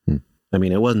 I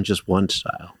mean, it wasn't just one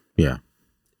style. Yeah.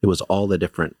 It was all the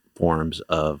different forms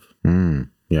of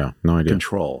yeah, no idea.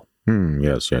 Control.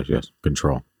 Yes.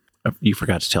 Control. You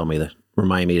forgot to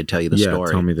remind me to tell you the story.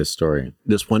 Yeah, tell me this story.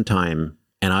 This one time,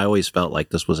 and I always felt like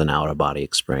this was an out-of-body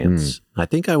experience.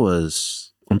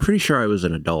 I'm pretty sure I was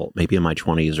an adult, maybe in my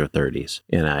 20s or 30s.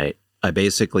 And I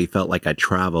basically felt like I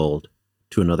traveled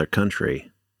to another country.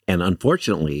 And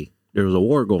unfortunately, there was a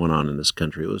war going on in this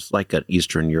country. It was like an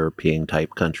Eastern European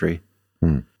type country.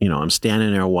 You know, I'm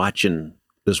standing there watching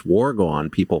this war go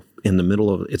on. People in the middle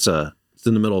of it's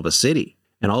in the middle of a city,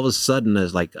 and all of a sudden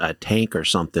there's like a tank or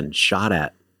something shot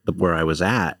at where I was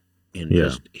at and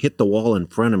just hit the wall in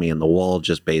front of me, and the wall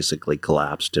just basically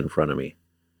collapsed in front of me.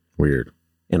 Weird.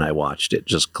 And I watched it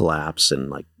just collapse,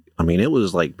 and it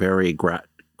was like very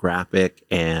graphic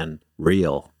and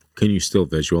real. Can you still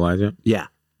visualize it? Yeah.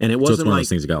 And it wasn't so it's one of those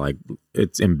things that got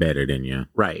it's embedded in you.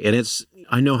 Right. And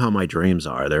I know how my dreams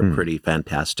are. They're pretty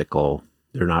fantastical.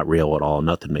 They're not real at all.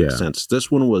 Nothing makes sense.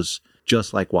 This one was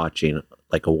just like watching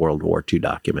like a World War II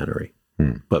documentary,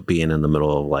 but being in the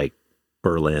middle of like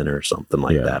Berlin or something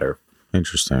like that. Or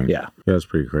interesting. Yeah. That's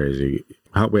pretty crazy.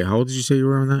 How old did you say you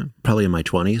were on that? Probably in my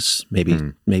 20s,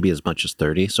 maybe as much as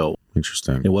 30. So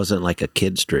interesting. It wasn't like a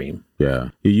kid's dream.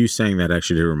 Yeah. You saying that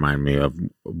actually did remind me of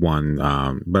one,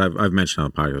 but I've mentioned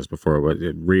on the podcast before,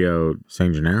 Rio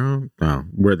de Janeiro? No,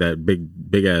 where that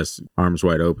big ass arms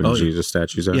wide open Jesus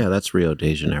statues are? Yeah, that's Rio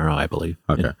de Janeiro, I believe.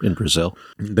 Okay. In Brazil.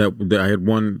 I had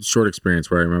one short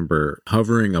experience where I remember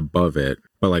hovering above it,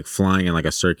 but like flying in like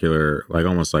a circular, like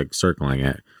almost like circling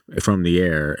it from the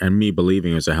air, and me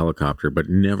believing it was a helicopter, but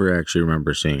never actually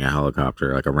remember seeing a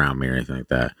helicopter like around me or anything like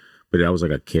that. But I was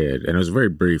like a kid, and it was a very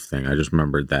brief thing. I just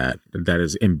remembered that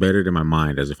is embedded in my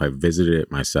mind as if I visited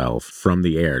it myself from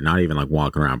the air, not even like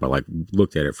walking around, but like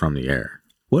looked at it from the air.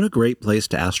 What a great place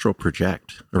to astral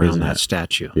project around that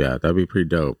statue. Yeah, that'd be pretty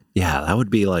dope. Yeah, that would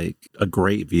be like a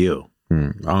great view.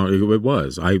 Oh, it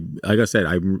was. Like I said,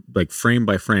 I like frame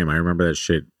by frame, I remember that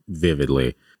shit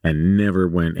vividly and never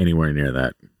went anywhere near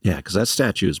that. Yeah, because that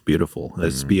statue is beautiful.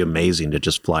 It'd be amazing to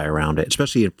just fly around it,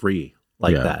 especially in free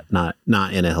like that,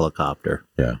 not in a helicopter.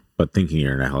 Yeah, but thinking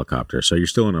you're in a helicopter. So you're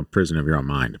still in a prison of your own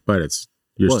mind, but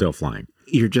you're still flying.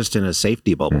 You're just in a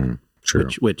safety bubble,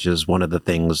 which is one of the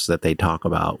things that they talk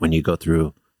about when you go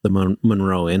through the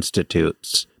Monroe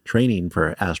Institute's training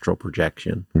for astral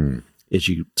projection, is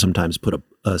you sometimes put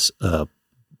a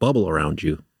bubble around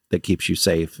you that keeps you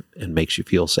safe and makes you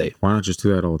feel safe. Why not just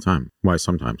do that all the time? Why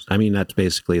sometimes? I mean, that's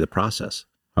basically the process.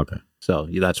 Okay. So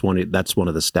that's one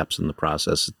of the steps in the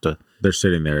process. They're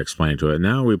sitting there explaining to it.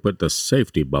 Now we put the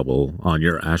safety bubble on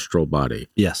your astral body.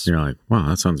 Yes. And you're like, wow,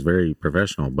 that sounds very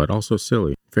professional, but also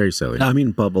silly. Very silly. I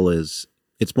mean,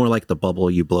 it's more like the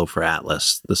bubble you blow for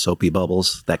Atlas, the soapy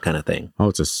bubbles, that kind of thing. Oh,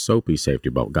 it's a soapy safety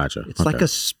bubble. Gotcha. It's like a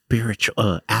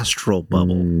spiritual, astral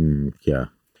bubble. Yeah.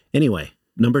 Anyway,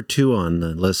 number 2 on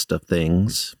the list of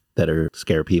things that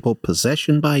scare people,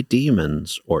 possession by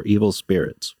demons or evil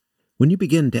spirits. When you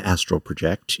begin to astral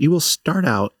project, you will start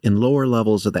out in lower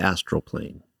levels of the astral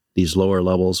plane. These lower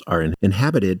levels are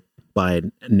inhabited by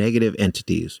negative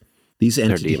entities.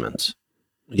 They're demons.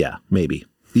 Yeah, maybe.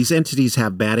 These entities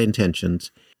have bad intentions.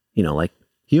 You know, like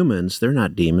humans, they're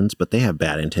not demons, but they have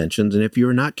bad intentions. And if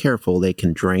you're not careful, they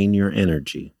can drain your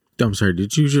energy. I'm sorry,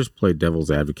 did you just play devil's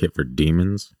advocate for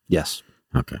demons? Yes.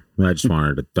 Okay. I just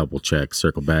wanted to double check,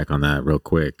 circle back on that real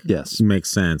quick. Yes. It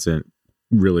makes sense. It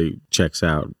really checks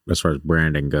out as far as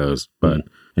branding goes. But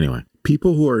anyway.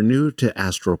 People who are new to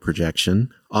astral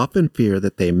projection often fear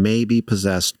that they may be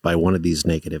possessed by one of these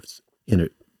negative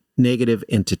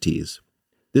entities.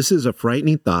 This is a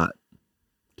frightening thought,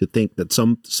 to think that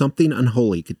something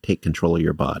unholy could take control of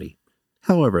your body.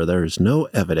 However, there is no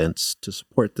evidence to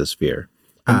support this fear.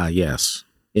 Yes.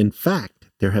 In fact,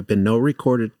 there have been no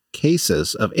recorded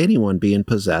cases of anyone being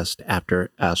possessed after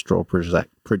astral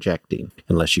projecting,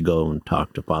 unless you go and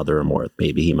talk to Father Amorth.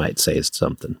 Maybe he might say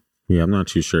something. Yeah, I'm not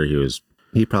too sure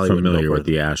he probably familiar with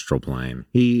the astral plane.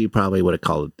 He probably would have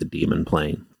called it the demon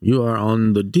plane. You are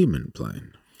on the demon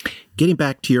plane. Getting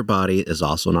back to your body is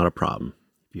also not a problem.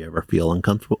 If you ever feel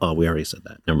uncomfortable, we already said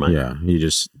that. Never mind. Yeah, you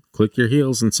just click your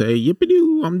heels and say,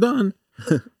 yippee-doo, I'm done.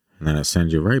 And then it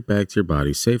sends you right back to your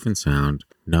body, safe and sound,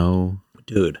 no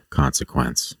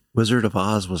consequence. Wizard of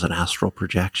Oz was an astral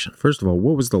projection. First of all,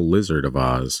 what was the Lizard of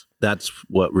Oz? That's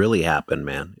what really happened,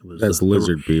 man. It was That's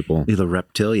lizard people. The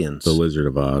reptilians. The Lizard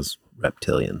of Oz.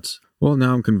 Reptilians. Well,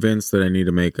 now I'm convinced that I need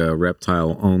to make a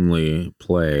reptile-only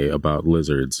play about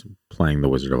lizards playing the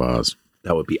Wizard of Oz.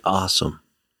 That would be awesome.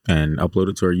 And upload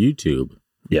it to our YouTube.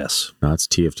 Yes. Now it's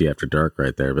TFT After Dark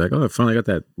right there. Be like, I finally got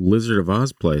that Lizard of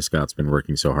Oz play Scott's been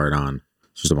working so hard on.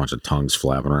 It's just a bunch of tongues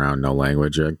flapping around, no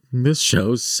language. Like, this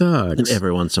show sucks. And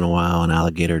every once in a while, an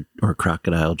alligator or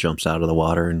crocodile jumps out of the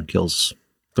water and kills.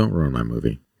 Don't ruin my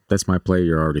movie. That's my play.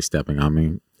 You're already stepping on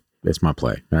me. It's my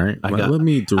play. All right. Let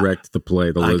me direct the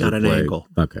play. The lizard I got an play. angle.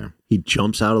 Okay. He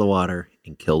jumps out of the water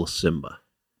and kills Simba.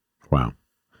 Wow.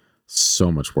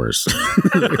 So much worse.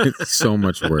 It's so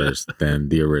much worse than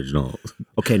the original.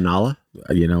 Okay, Nala.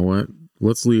 You know what?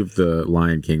 Let's leave the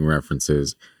Lion King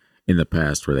references in the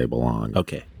past where they belong.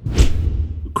 Okay.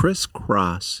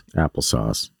 Crisscross.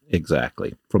 Applesauce.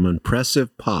 Exactly. From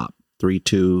Impressive Pop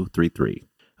 3233.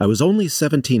 I was only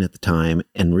 17 at the time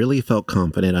and really felt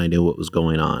confident I knew what was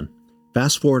going on.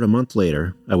 Fast forward a month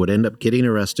later, I would end up getting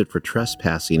arrested for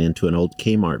trespassing into an old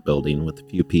Kmart building with a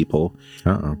few people.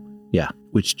 Uh-oh. Yeah,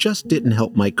 which just didn't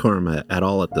help my karma at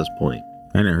all at this point.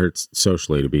 And it hurts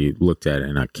socially to be looked at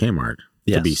in a Kmart.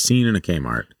 Yes. To be seen in a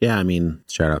Kmart. Yeah, I mean...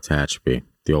 Shout out to Hatchby,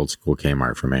 the old school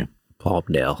Kmart for me.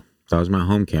 Palmdale. That was my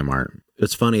home Kmart.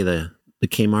 It's funny, the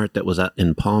Kmart that was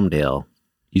in Palmdale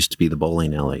used to be the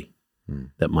bowling alley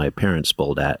that my parents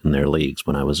bowled at in their leagues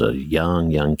when I was a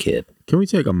young kid. Can we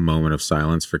take a moment of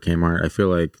silence for Kmart? I feel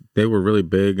like they were really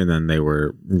big and then they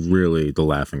were really the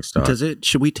laughing stock.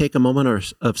 Should we take a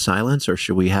moment of silence or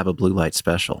should we have a blue light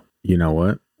special? You know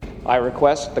what? I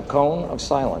request the cone of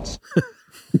silence.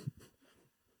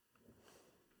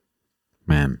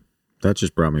 Man, that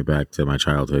just brought me back to my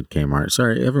childhood Kmart.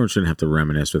 Sorry, everyone shouldn't have to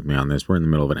reminisce with me on this. We're in the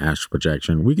middle of an astral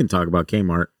projection. We can talk about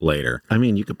Kmart later. I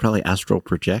mean, you could probably astral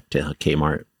project a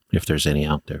Kmart if there's any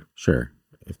out there. Sure.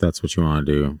 If that's what you want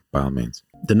to do, by all means.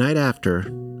 The night after,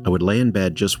 I would lay in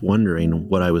bed just wondering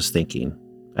what I was thinking.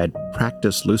 I had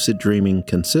practiced lucid dreaming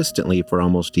consistently for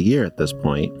almost a year at this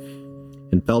point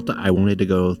and felt that I wanted to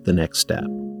go the next step.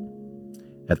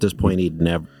 At this point, they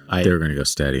were going to go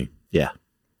steady. Yeah.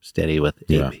 Steady with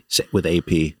AP. With AP.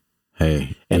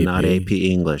 Hey. And AP, not AP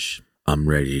English. I'm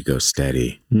ready to go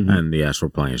steady. Mm-hmm. And the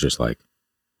astral plane is just like...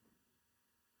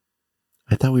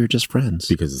 I thought we were just friends.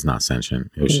 Because it's not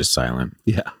sentient. It was just silent.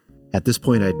 Yeah. At this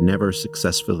point, I'd never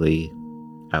successfully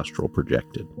astral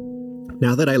projected.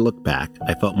 Now that I look back,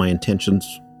 I felt my intentions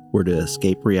were to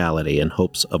escape reality in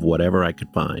hopes of whatever I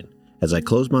could find. As I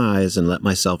closed my eyes and let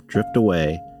myself drift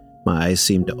away, my eyes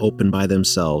seemed to open by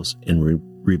themselves and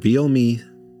reveal me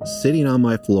sitting on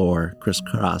my floor,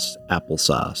 crisscross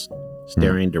applesauce,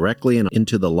 staring directly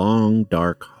into the long,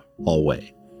 dark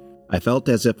hallway. I felt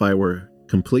as if I were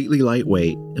completely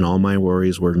lightweight and all my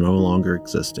worries were no longer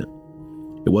existent.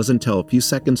 It wasn't until a few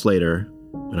seconds later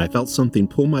when I felt something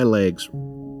pull my legs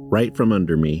right from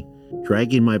under me,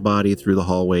 dragging my body through the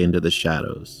hallway into the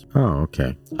shadows. Oh,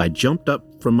 okay. I jumped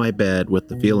up from my bed with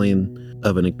the feeling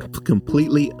of a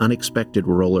completely unexpected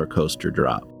roller coaster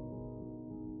drop.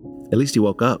 At least he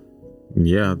woke up.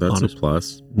 Yeah, that's a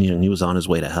plus. You know, he was on his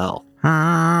way to hell.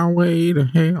 Highway to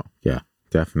hell. Yeah,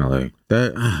 definitely.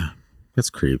 That's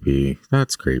creepy.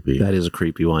 That's creepy. That is a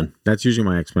creepy one. That's usually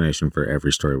my explanation for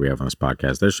every story we have on this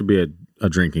podcast. There should be a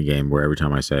drinking game where every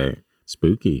time I say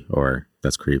spooky or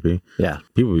that's creepy, yeah,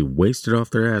 people be wasted off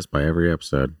their ass by every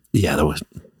episode. Yeah, there was.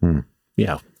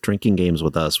 Yeah, drinking games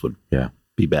with us would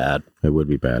be bad. It would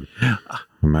be bad.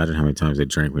 Imagine how many times they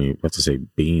drink when you have to say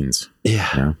beans. Yeah.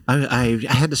 You know? I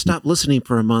had to stop listening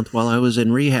for a month while I was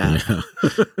in rehab.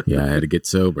 Yeah, I had to get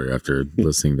sober after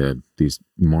listening to these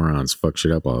morons fuck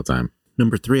shit up all the time.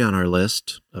 Number 3 on our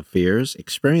list of fears,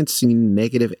 experiencing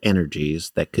negative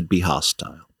energies that could be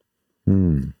hostile.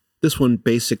 This one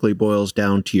basically boils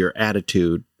down to your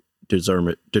attitude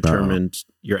determines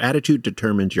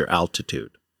your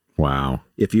altitude. Wow.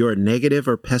 If you are negative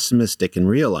or pessimistic in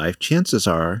real life, chances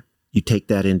are you take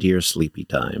that into your sleepy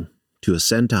time. To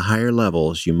ascend to higher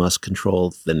levels, you must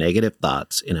control the negative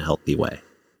thoughts in a healthy way.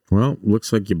 Well,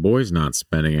 looks like your boy's not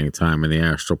spending any time in the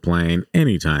astral plane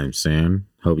anytime soon.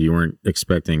 Hope you weren't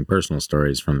expecting personal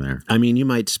stories from there. I mean, you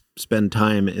might spend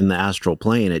time in the astral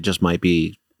plane. It just might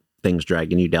be things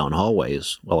dragging you down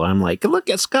hallways. Well, I'm like, look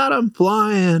at Scott, I'm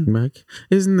flying. Like,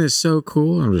 isn't this so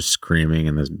cool? I'm just screaming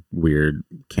in this weird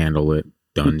candlelit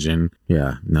dungeon.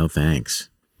 Yeah, no thanks.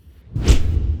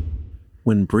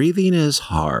 When breathing is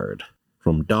hard,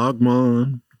 from Dog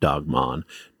Mom,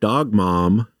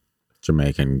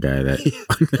 Jamaican guy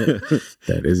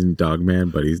that isn't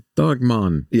Dogman, but he's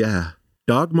Dogmon. Yeah.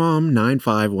 Dog Mom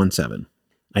 9517.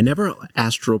 I never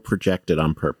astral projected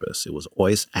on purpose. It was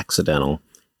always accidental,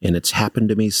 and it's happened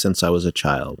to me since I was a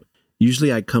child.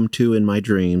 Usually I come to in my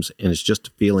dreams, and it's just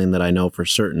a feeling that I know for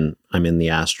certain I'm in the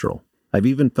astral. I've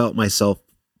even felt myself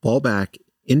fall back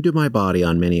into my body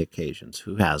on many occasions.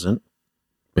 Who hasn't?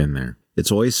 Been there.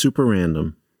 It's always super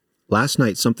random. Last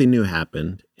night, something new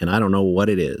happened, and I don't know what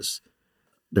it is.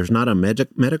 There's not a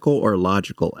medical or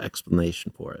logical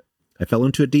explanation for it. I fell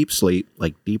into a deep sleep,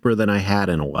 like deeper than I had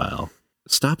in a while.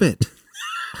 Stop it.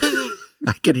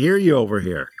 I can hear you over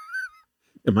here.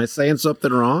 Am I saying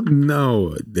something wrong?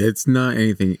 No, it's not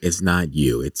anything. It's not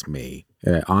you. It's me.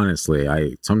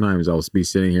 Honestly, sometimes I'll be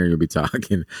sitting here and you'll be talking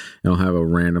and I'll have a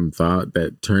random thought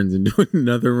that turns into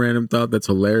another random thought that's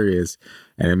hilarious.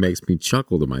 And it makes me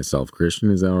chuckle to myself. Christian,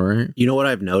 is that all right? You know what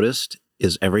I've noticed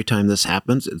is every time this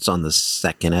happens, it's on the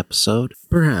second episode.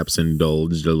 Perhaps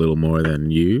indulged a little more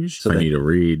than usual. So if I need to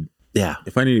read. Yeah.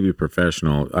 If I need to be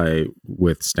professional, I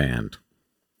withstand.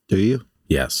 Do you?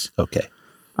 Yes. Okay.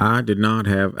 I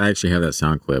actually have that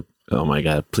sound clip. Oh my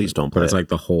God, please don't play But it's it. like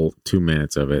the whole 2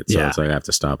 minutes of it. So Yeah. it's like I have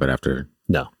to stop it after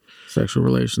No. sexual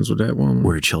relations with that woman.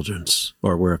 We're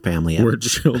a family. We're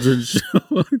children's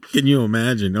show. Can you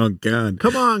imagine? Oh, God.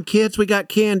 Come on, kids. We got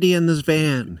candy in this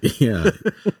van. Yeah.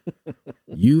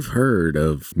 You've heard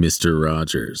of Mr.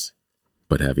 Rogers,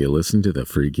 but have you listened to the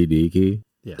Freaky Deaky?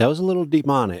 Yeah. That was a little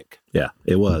demonic. Yeah,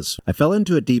 it was. I fell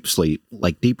into a deep sleep,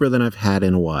 like deeper than I've had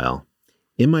in a while.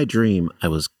 In my dream, I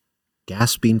was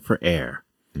gasping for air,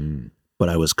 but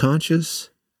I was conscious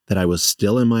that I was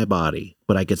still in my body,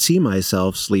 but I could see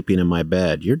myself sleeping in my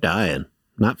bed. You're dying.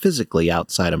 Not physically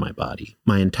outside of my body.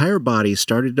 My entire body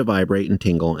started to vibrate and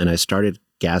tingle, and I started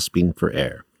gasping for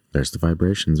air. There's the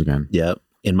vibrations again. Yep.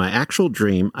 In my actual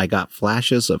dream, I got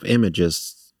flashes of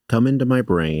images come into my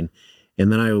brain,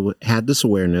 and then I had this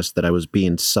awareness that I was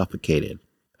being suffocated.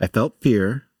 I felt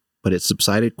fear, but it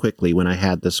subsided quickly when I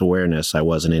had this awareness I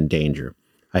wasn't in danger.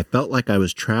 I felt like I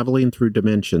was traveling through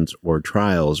dimensions or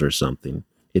trials or something.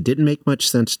 It didn't make much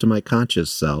sense to my conscious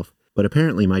self, but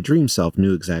apparently my dream self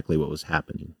knew exactly what was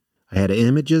happening. I had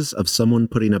images of someone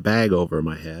putting a bag over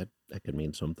my head, that could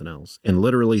mean something else, and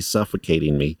literally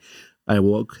suffocating me. I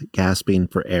woke gasping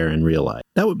for air in real life.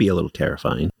 That would be a little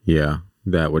terrifying. Yeah,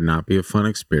 that would not be a fun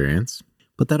experience.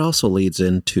 But that also leads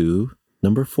into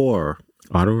number 4.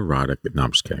 Autoerotic. No,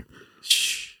 I'm just kidding.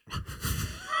 Shh.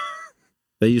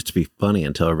 That used to be funny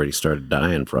until everybody started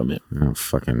dying from it. Oh,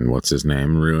 fucking, what's his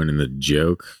name? Ruining the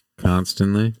joke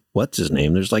constantly. What's his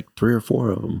name? There's like 3 or 4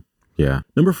 of them. Yeah.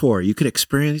 Number 4, you could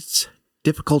experience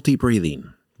difficulty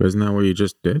breathing. Isn't that what you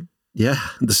just did? Yeah,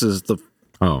 this is the...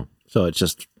 Oh. So it's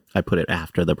just, I put it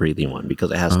after the breathing one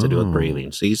because it has to do with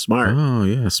breathing. See, smart. Oh,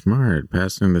 yeah, smart.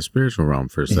 Passing in the spiritual realm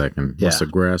for a second. Yeah. Must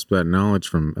have grasped that knowledge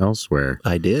from elsewhere.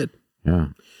 I did. Yeah.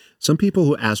 Some people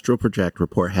who astral project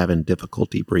report having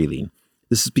difficulty breathing.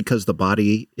 This is because the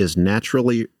body is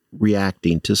naturally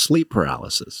reacting to sleep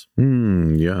paralysis.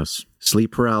 Yes.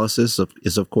 Sleep paralysis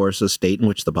is, of course, a state in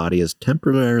which the body is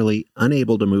temporarily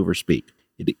unable to move or speak.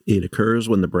 It occurs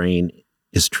when the brain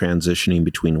is transitioning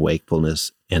between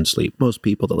wakefulness and sleep. Most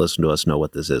people that listen to us know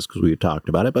what this is because we've talked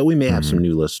about it, but we may have some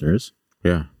new listeners.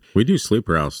 Yeah. We do sleep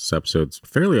paralysis episodes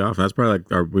fairly often. That's probably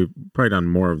we've probably done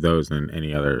more of those than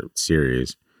any other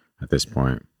series at this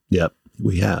point. Yep,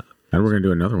 we have. And we're going to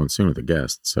do another one soon with a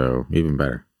guest, so even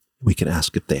better. We can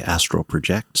ask if they astral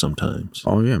project sometimes.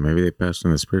 Oh, yeah, maybe they passed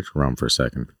in the spiritual realm for a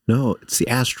second. No, it's the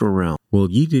astral realm. Well,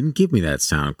 you didn't give me that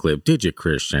sound clip, did you,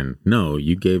 Christian? No,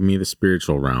 you gave me the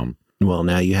spiritual realm. Well,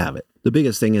 now you have it. The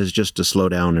biggest thing is just to slow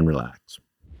down and relax.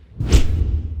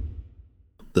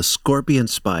 The Scorpion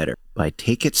Spider by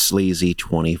Take It Sleazy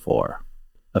 24.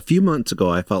 A few months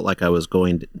ago, I felt like I was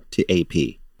going to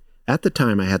AP. At the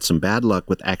time, I had some bad luck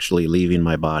with actually leaving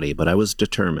my body, but I was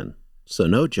determined. So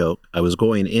no joke, I was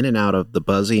going in and out of the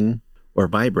buzzing or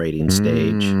vibrating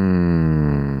stage.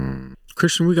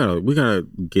 Christian,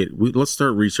 let's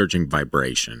start researching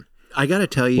vibration. I got to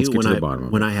tell you,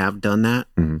 when I have done that,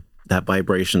 that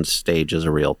vibration stage is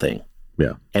a real thing.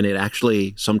 Yeah. And it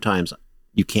actually, sometimes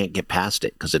you can't get past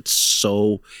it because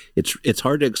it's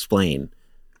hard to explain.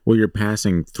 Well, you're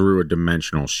passing through a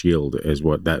dimensional shield is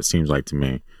what that seems like to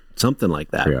me. Something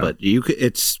like that. Yeah. But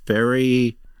it's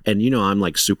very, and I'm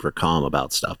like super calm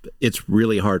about stuff. It's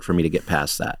really hard for me to get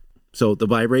past that. So the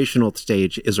vibrational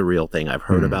stage is a real thing. I've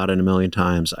heard about it a million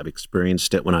times. I've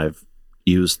experienced it when I've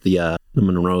used the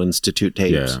Monroe Institute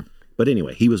tapes. Yeah. But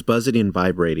anyway, he was buzzing and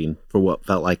vibrating for what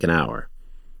felt like an hour.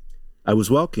 I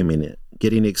was welcoming it,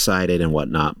 getting excited and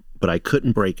whatnot, but I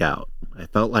couldn't break out. I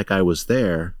felt like I was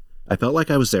there,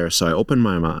 so I opened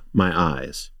my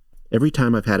eyes. Every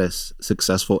time I've had a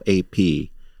successful AP,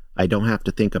 I don't have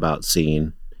to think about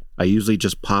seeing. I usually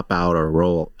just pop out or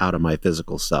roll out of my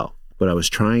physical self. But I was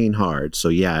trying hard, so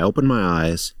yeah, I opened my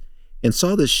eyes and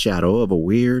saw this shadow of a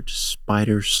weird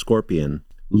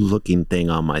spider-scorpion-looking thing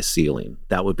on my ceiling.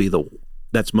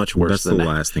 That's much worse than that. That's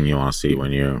the last thing you want to see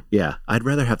when you... Yeah, I'd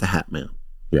rather have the Hat Man.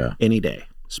 Yeah. Any day.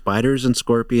 Spiders and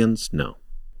scorpions, no.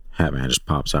 Hat Man just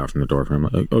pops out from the door for him.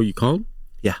 Like, oh, you called?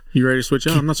 Yeah. You ready to switch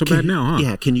out? I'm not so bad now, huh?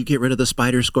 Yeah, can you get rid of the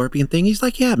spider-scorpion thing? He's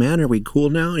like, yeah, man, are we cool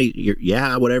now?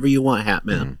 Yeah, whatever you want, Hat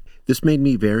Man. This made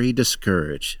me very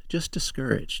discouraged. Just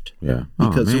discouraged. Yeah.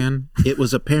 Because man. It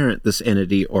was apparent this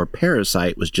entity or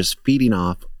parasite was just feeding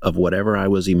off of whatever I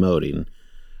was emoting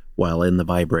while in the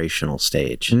vibrational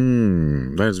stage.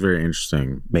 That is very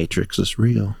interesting. Matrix is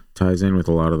real. Ties in with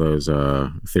a lot of those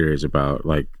theories about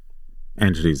like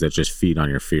entities that just feed on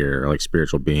your fear, or like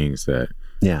spiritual beings that...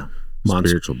 Yeah.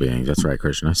 Spiritual beings. That's right,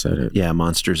 Christian. I said it. Yeah,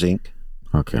 Monsters, Inc.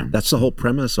 Okay. That's the whole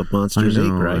premise of Monsters,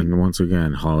 Inc., right? And once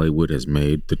again, Hollywood has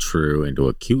made the true into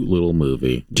a cute little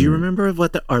movie. Do you remember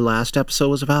what our last episode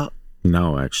was about?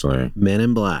 No, actually. Men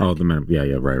in Black. Oh, the Men. Yeah,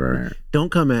 right.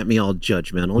 Don't come at me all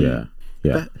judgmental.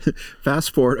 Yeah.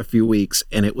 Fast forward a few weeks,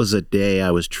 and it was a day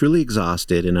I was truly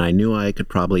exhausted, and I knew I could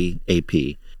probably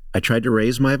AP. I tried to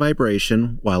raise my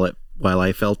vibration while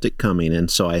I felt it coming, and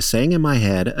so I sang in my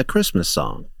head a Christmas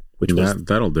song, which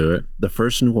that'll do it. The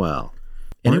first Noel.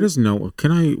 Why does no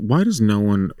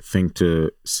one think to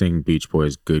sing Beach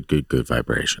Boys' good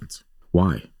vibrations?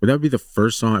 Why? Would that be the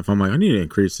first song? If I'm like, I need to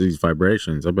increase these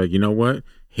vibrations, I'd be like, you know what?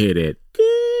 Hit it.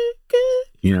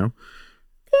 You know?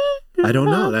 I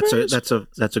don't know.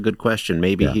 That's a good question.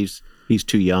 Maybe he's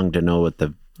too young to know what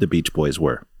the Beach Boys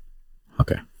were.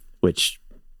 Okay. Which,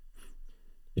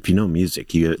 if you know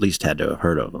music, you at least had to have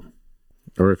heard of them.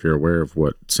 Or if you're aware of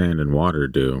what sand and water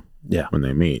do when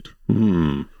they meet.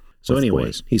 So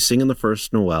anyways, he's singing the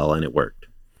first Noel, and it worked.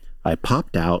 I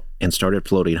popped out and started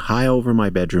floating high over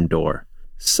my bedroom door.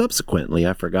 Subsequently,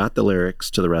 I forgot the lyrics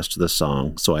to the rest of the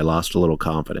song, so I lost a little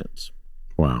confidence.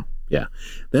 Wow. Yeah.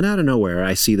 Then out of nowhere,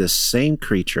 I see this same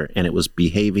creature, and it was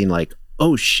behaving like,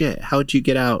 oh shit, how'd you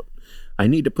get out? I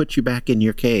need to put you back in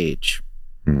your cage.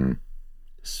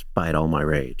 Despite all my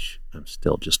rage, I'm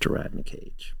still just a rat in a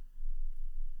cage.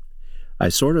 I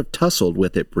sort of tussled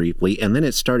with it briefly, and then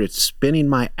it started spinning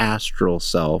my astral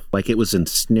self like it was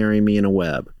ensnaring me in a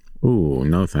web. Ooh,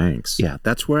 no thanks. Yeah,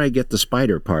 that's where I get the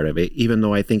spider part of it, even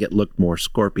though I think it looked more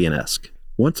scorpion-esque.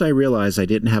 Once I realized I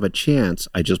didn't have a chance,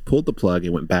 I just pulled the plug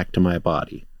and went back to my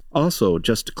body. Also,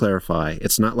 just to clarify,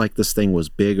 it's not like this thing was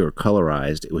big or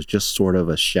colorized, it was just sort of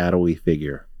a shadowy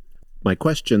figure. My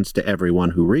questions to everyone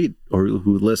who read or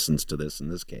who listens to this in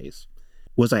this case: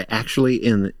 was I actually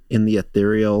in the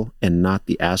ethereal and not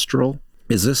the astral?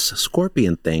 Is this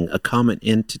scorpion thing a common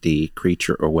entity,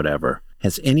 creature, or whatever?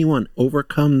 Has anyone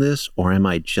overcome this, or am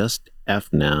I just F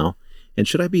now? And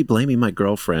should I be blaming my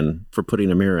girlfriend for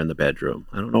putting a mirror in the bedroom?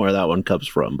 I don't know where that one comes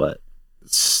from, but...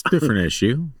 It's a different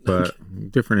issue, but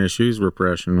different issues,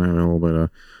 repression, maybe a little bit of...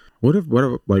 What if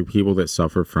like people that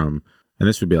suffer from, and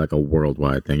this would be like a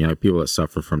worldwide thing, people that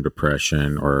suffer from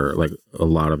depression or like a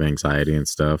lot of anxiety and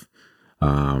stuff,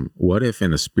 what if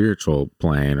in the spiritual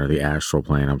plane or the astral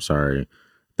plane,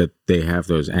 that they have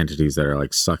those entities that are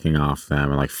like sucking off them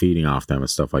and like feeding off them and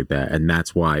stuff like that. And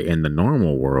that's why in the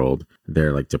normal world,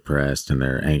 they're like depressed and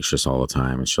they're anxious all the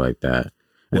time and shit like that.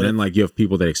 And then like you have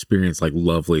people that experience like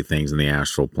lovely things in the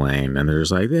astral plane and they're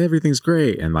just like, everything's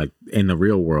great. And like in the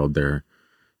real world, they're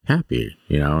happy,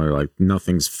 or like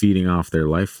nothing's feeding off their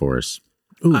life force.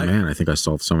 Ooh, man, I think I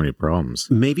solved so many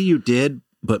problems. Maybe you did,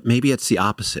 but maybe it's the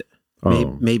opposite.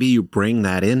 Maybe you bring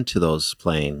that into those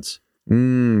planes.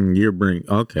 And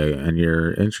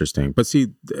you're interesting. But see,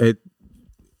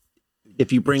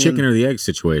 if you bring chicken or the egg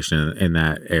situation in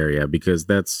that area, because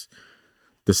that's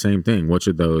the same thing. Which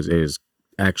of those is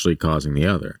actually causing the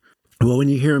other? Well, when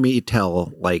you hear me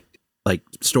tell like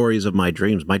stories of my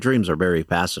dreams are very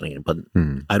fascinating, but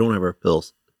I don't ever feel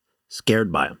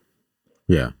scared by them.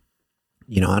 Yeah.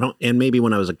 I don't, and maybe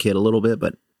when I was a kid a little bit,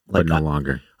 but no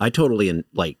longer. I totally,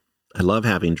 I love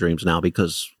having dreams now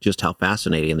because just how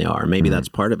fascinating they are. Maybe that's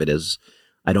part of it is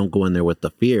I don't go in there with the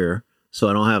fear, so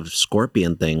I don't have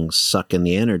scorpion things sucking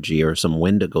the energy or some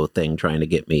Wendigo thing trying to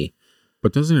get me.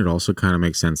 But doesn't it also kind of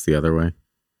make sense the other way?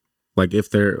 Like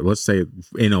if let's say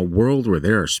in a world where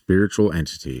there are spiritual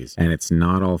entities and it's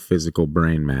not all physical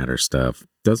brain matter stuff,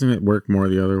 doesn't it work more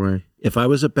the other way? If I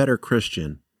was a better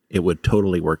Christian, it would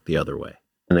totally work the other way.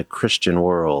 In a Christian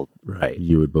world, right?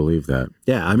 You would believe that.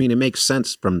 Yeah, I mean, it makes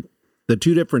sense from the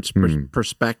two different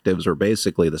perspectives are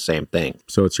basically the same thing.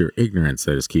 So it's your ignorance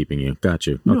that is keeping you. Got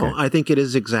you. Okay. No, I think it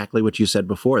is exactly what you said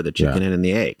before, the chicken and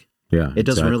the egg. Yeah, it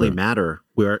doesn't really matter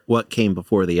what came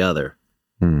before the other.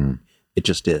 It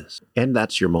just is. And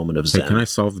that's your moment of zen. Hey, can I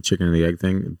solve the chicken and the egg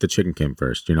thing? The chicken came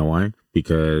first. You know why?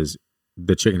 Because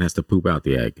the chicken has to poop out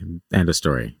the egg. End of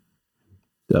story.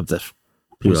 Of the...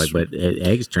 People are like, but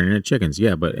eggs turn into chickens.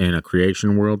 Yeah, but in a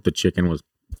creation world, the chicken was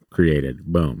created.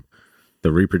 Boom.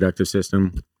 The reproductive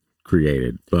system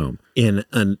created. Boom. In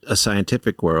a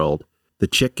scientific world,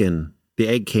 the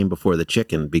egg came before the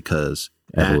chicken because...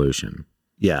 Evolution.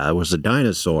 It was a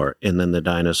dinosaur, and then the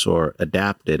dinosaur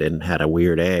adapted and had a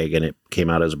weird egg, and it came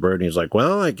out as a bird, and he's like,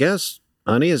 well, I guess,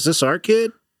 honey, is this our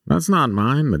kid? That's not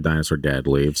mine. The dinosaur dad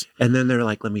leaves. And then they're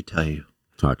like, let me tell you.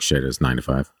 Talk shit is 9 to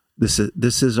 5. This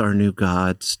is our new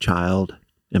God's child,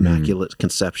 immaculate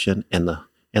conception, and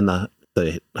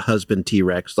the husband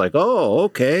T-Rex like, oh,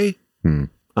 okay, I'm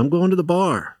going to the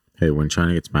bar. Hey, when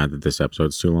China gets mad that this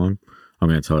episode's too long, I'm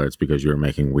going to tell her it's because you were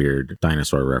making weird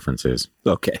dinosaur references.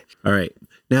 Okay, all right.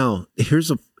 Now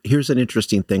here's an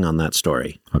interesting thing on that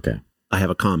story. Okay, I have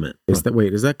a comment. Is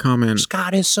that comment?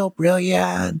 Scott is so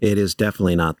brilliant. It is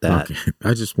definitely not that. Okay,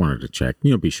 I just wanted to check.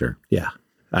 Be sure. Yeah.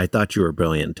 I thought you were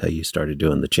brilliant until you started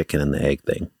doing the chicken and the egg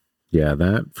thing. Yeah,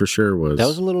 that for sure was. That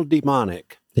was a little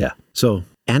demonic. Yeah. So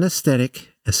aesthetic.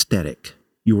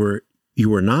 You were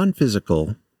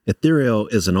non-physical. Ethereal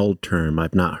is an old term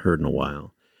I've not heard in a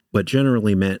while, but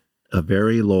generally meant a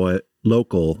very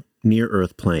local,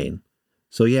 near-Earth plane.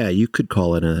 So yeah, you could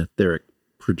call it an etheric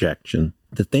projection.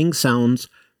 The thing sounds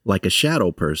like a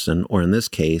shadow person, or in this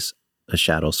case, a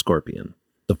shadow scorpion.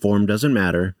 The form doesn't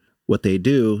matter. What they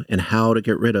do and how to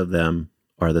get rid of them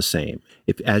are the same.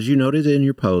 If, as you noted in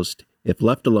your post, if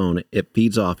left alone, it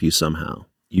feeds off you somehow.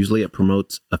 Usually it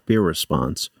promotes a fear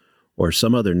response or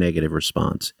some other negative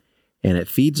response, and it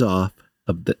feeds off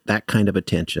of that kind of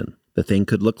attention. The thing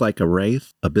could look like a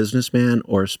wraith, a businessman,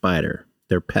 or a spider.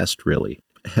 They're pests, really.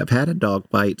 Have had a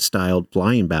dogfight-styled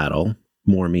flying battle,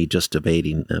 more me just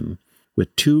evading them,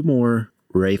 with 2 more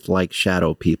wraith-like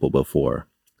shadow people before.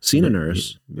 Seen a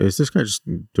nurse. Is this guy just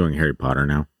doing Harry Potter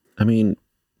now? I mean,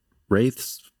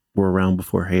 wraiths were around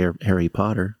before Harry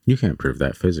Potter. You can't prove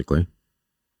that physically.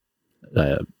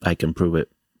 I can prove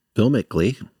it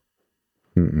filmically.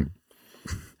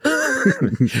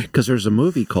 Because there's a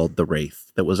movie called The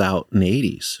Wraith that was out in the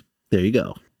 80s. There you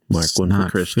go. Mark It's one not for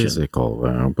Christian. Physical,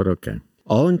 though, but okay.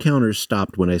 All encounters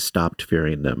stopped when I stopped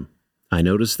fearing them. I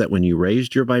noticed that when you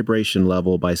raised your vibration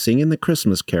level by singing the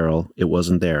Christmas carol, it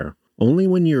wasn't there. Only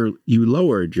when you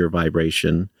lowered your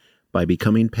vibration by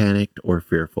becoming panicked or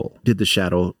fearful did the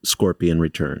shadow scorpion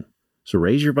return. So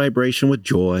raise your vibration with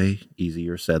joy,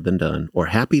 easier said than done, or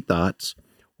happy thoughts,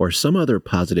 or some other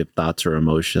positive thoughts or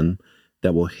emotion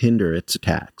that will hinder its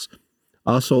attacks.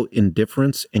 Also,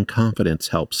 indifference and confidence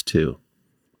helps too.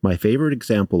 My favorite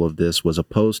example of this was a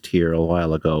post here a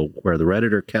while ago where the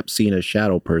Redditor kept seeing a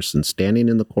shadow person standing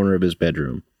in the corner of his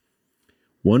bedroom.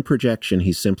 One projection,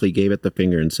 he simply gave it the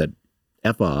finger and said,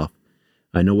 F off,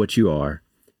 I know what you are,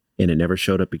 and it never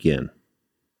showed up again.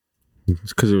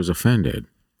 It's because it was offended.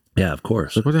 Yeah, of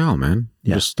course. Like, what the hell, man?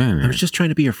 Yeah. Just standing there. I was just trying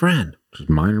to be your friend. Just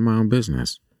minding my own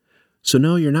business. So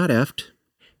no, you're not effed.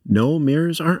 No,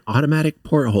 mirrors aren't automatic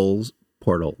portals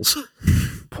for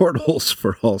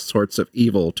all sorts of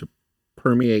evil to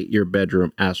permeate your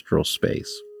bedroom astral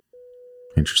space.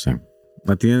 Interesting.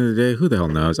 At the end of the day, who the hell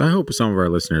knows? I hope some of our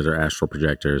listeners are astral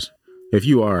projectors. If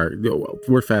you are,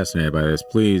 we're fascinated by this.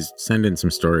 Please send in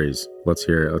some stories. Let's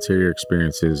hear it. Let's hear your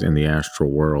experiences in the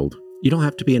astral world. You don't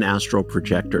have to be an astral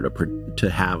projector to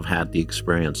have had the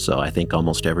experience. So I think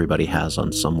almost everybody has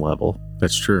on some level.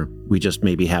 That's true. We just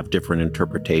maybe have different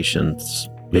interpretations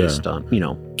based on,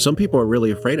 some people are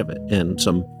really afraid of it. And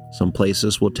some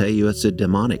places will tell you it's a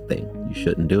demonic thing. You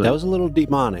shouldn't do it. That was a little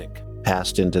demonic.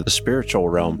 passed into the spiritual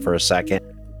realm for a second.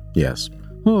 Yes.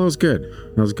 Well, that was good.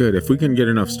 That was good. If we can get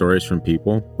enough stories from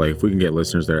people, like if we can get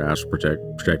listeners that are astral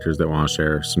projectors that want to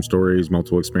share some stories,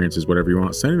 multiple experiences, whatever you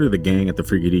want, send it to the gang at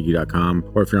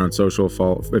thefreakydeaky.com. Or if you're on social,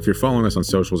 if you're following us on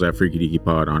socials at Freaky Deaky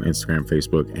Pod on Instagram,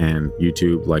 Facebook, and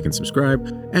YouTube, like and subscribe.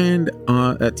 And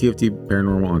at TFT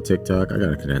Paranormal on TikTok, I got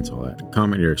to condense all that.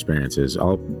 Comment your experiences.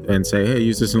 And say, hey,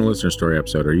 use this in a listener story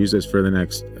episode, or use this for the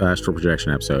next astral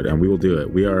projection episode, and we will do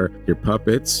it. We are your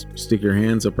puppets. Stick your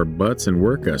hands up our butts and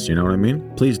work us. You know what I mean?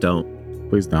 Please don't.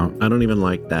 Please don't. I don't even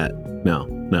like that. No.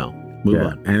 Move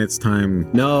on. And it's time.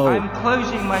 No. I'm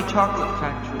closing my chocolate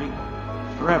factory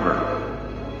forever.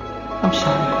 I'm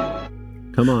sorry.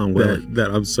 Come on, Willy.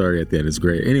 That I'm sorry at the end is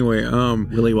great. Anyway,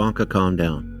 Willy Wonka, calm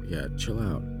down. Yeah, chill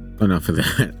out. Enough of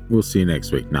that. We'll see you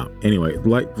next week. No. Anyway,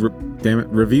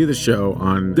 review the show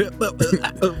on review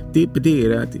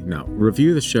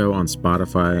the show on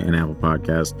Spotify and Apple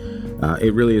Podcasts.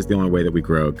 It really is the only way that we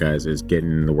grow, guys, is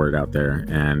getting the word out there.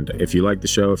 And if you like the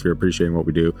show, if you're appreciating what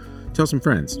we do, tell some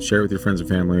friends, share it with your friends and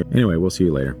family. Anyway, we'll see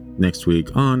you later next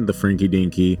week on the Frankie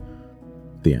Dinky.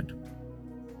 The end.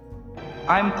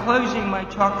 I'm closing my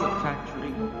chocolate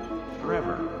factory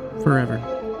forever.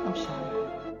 Forever.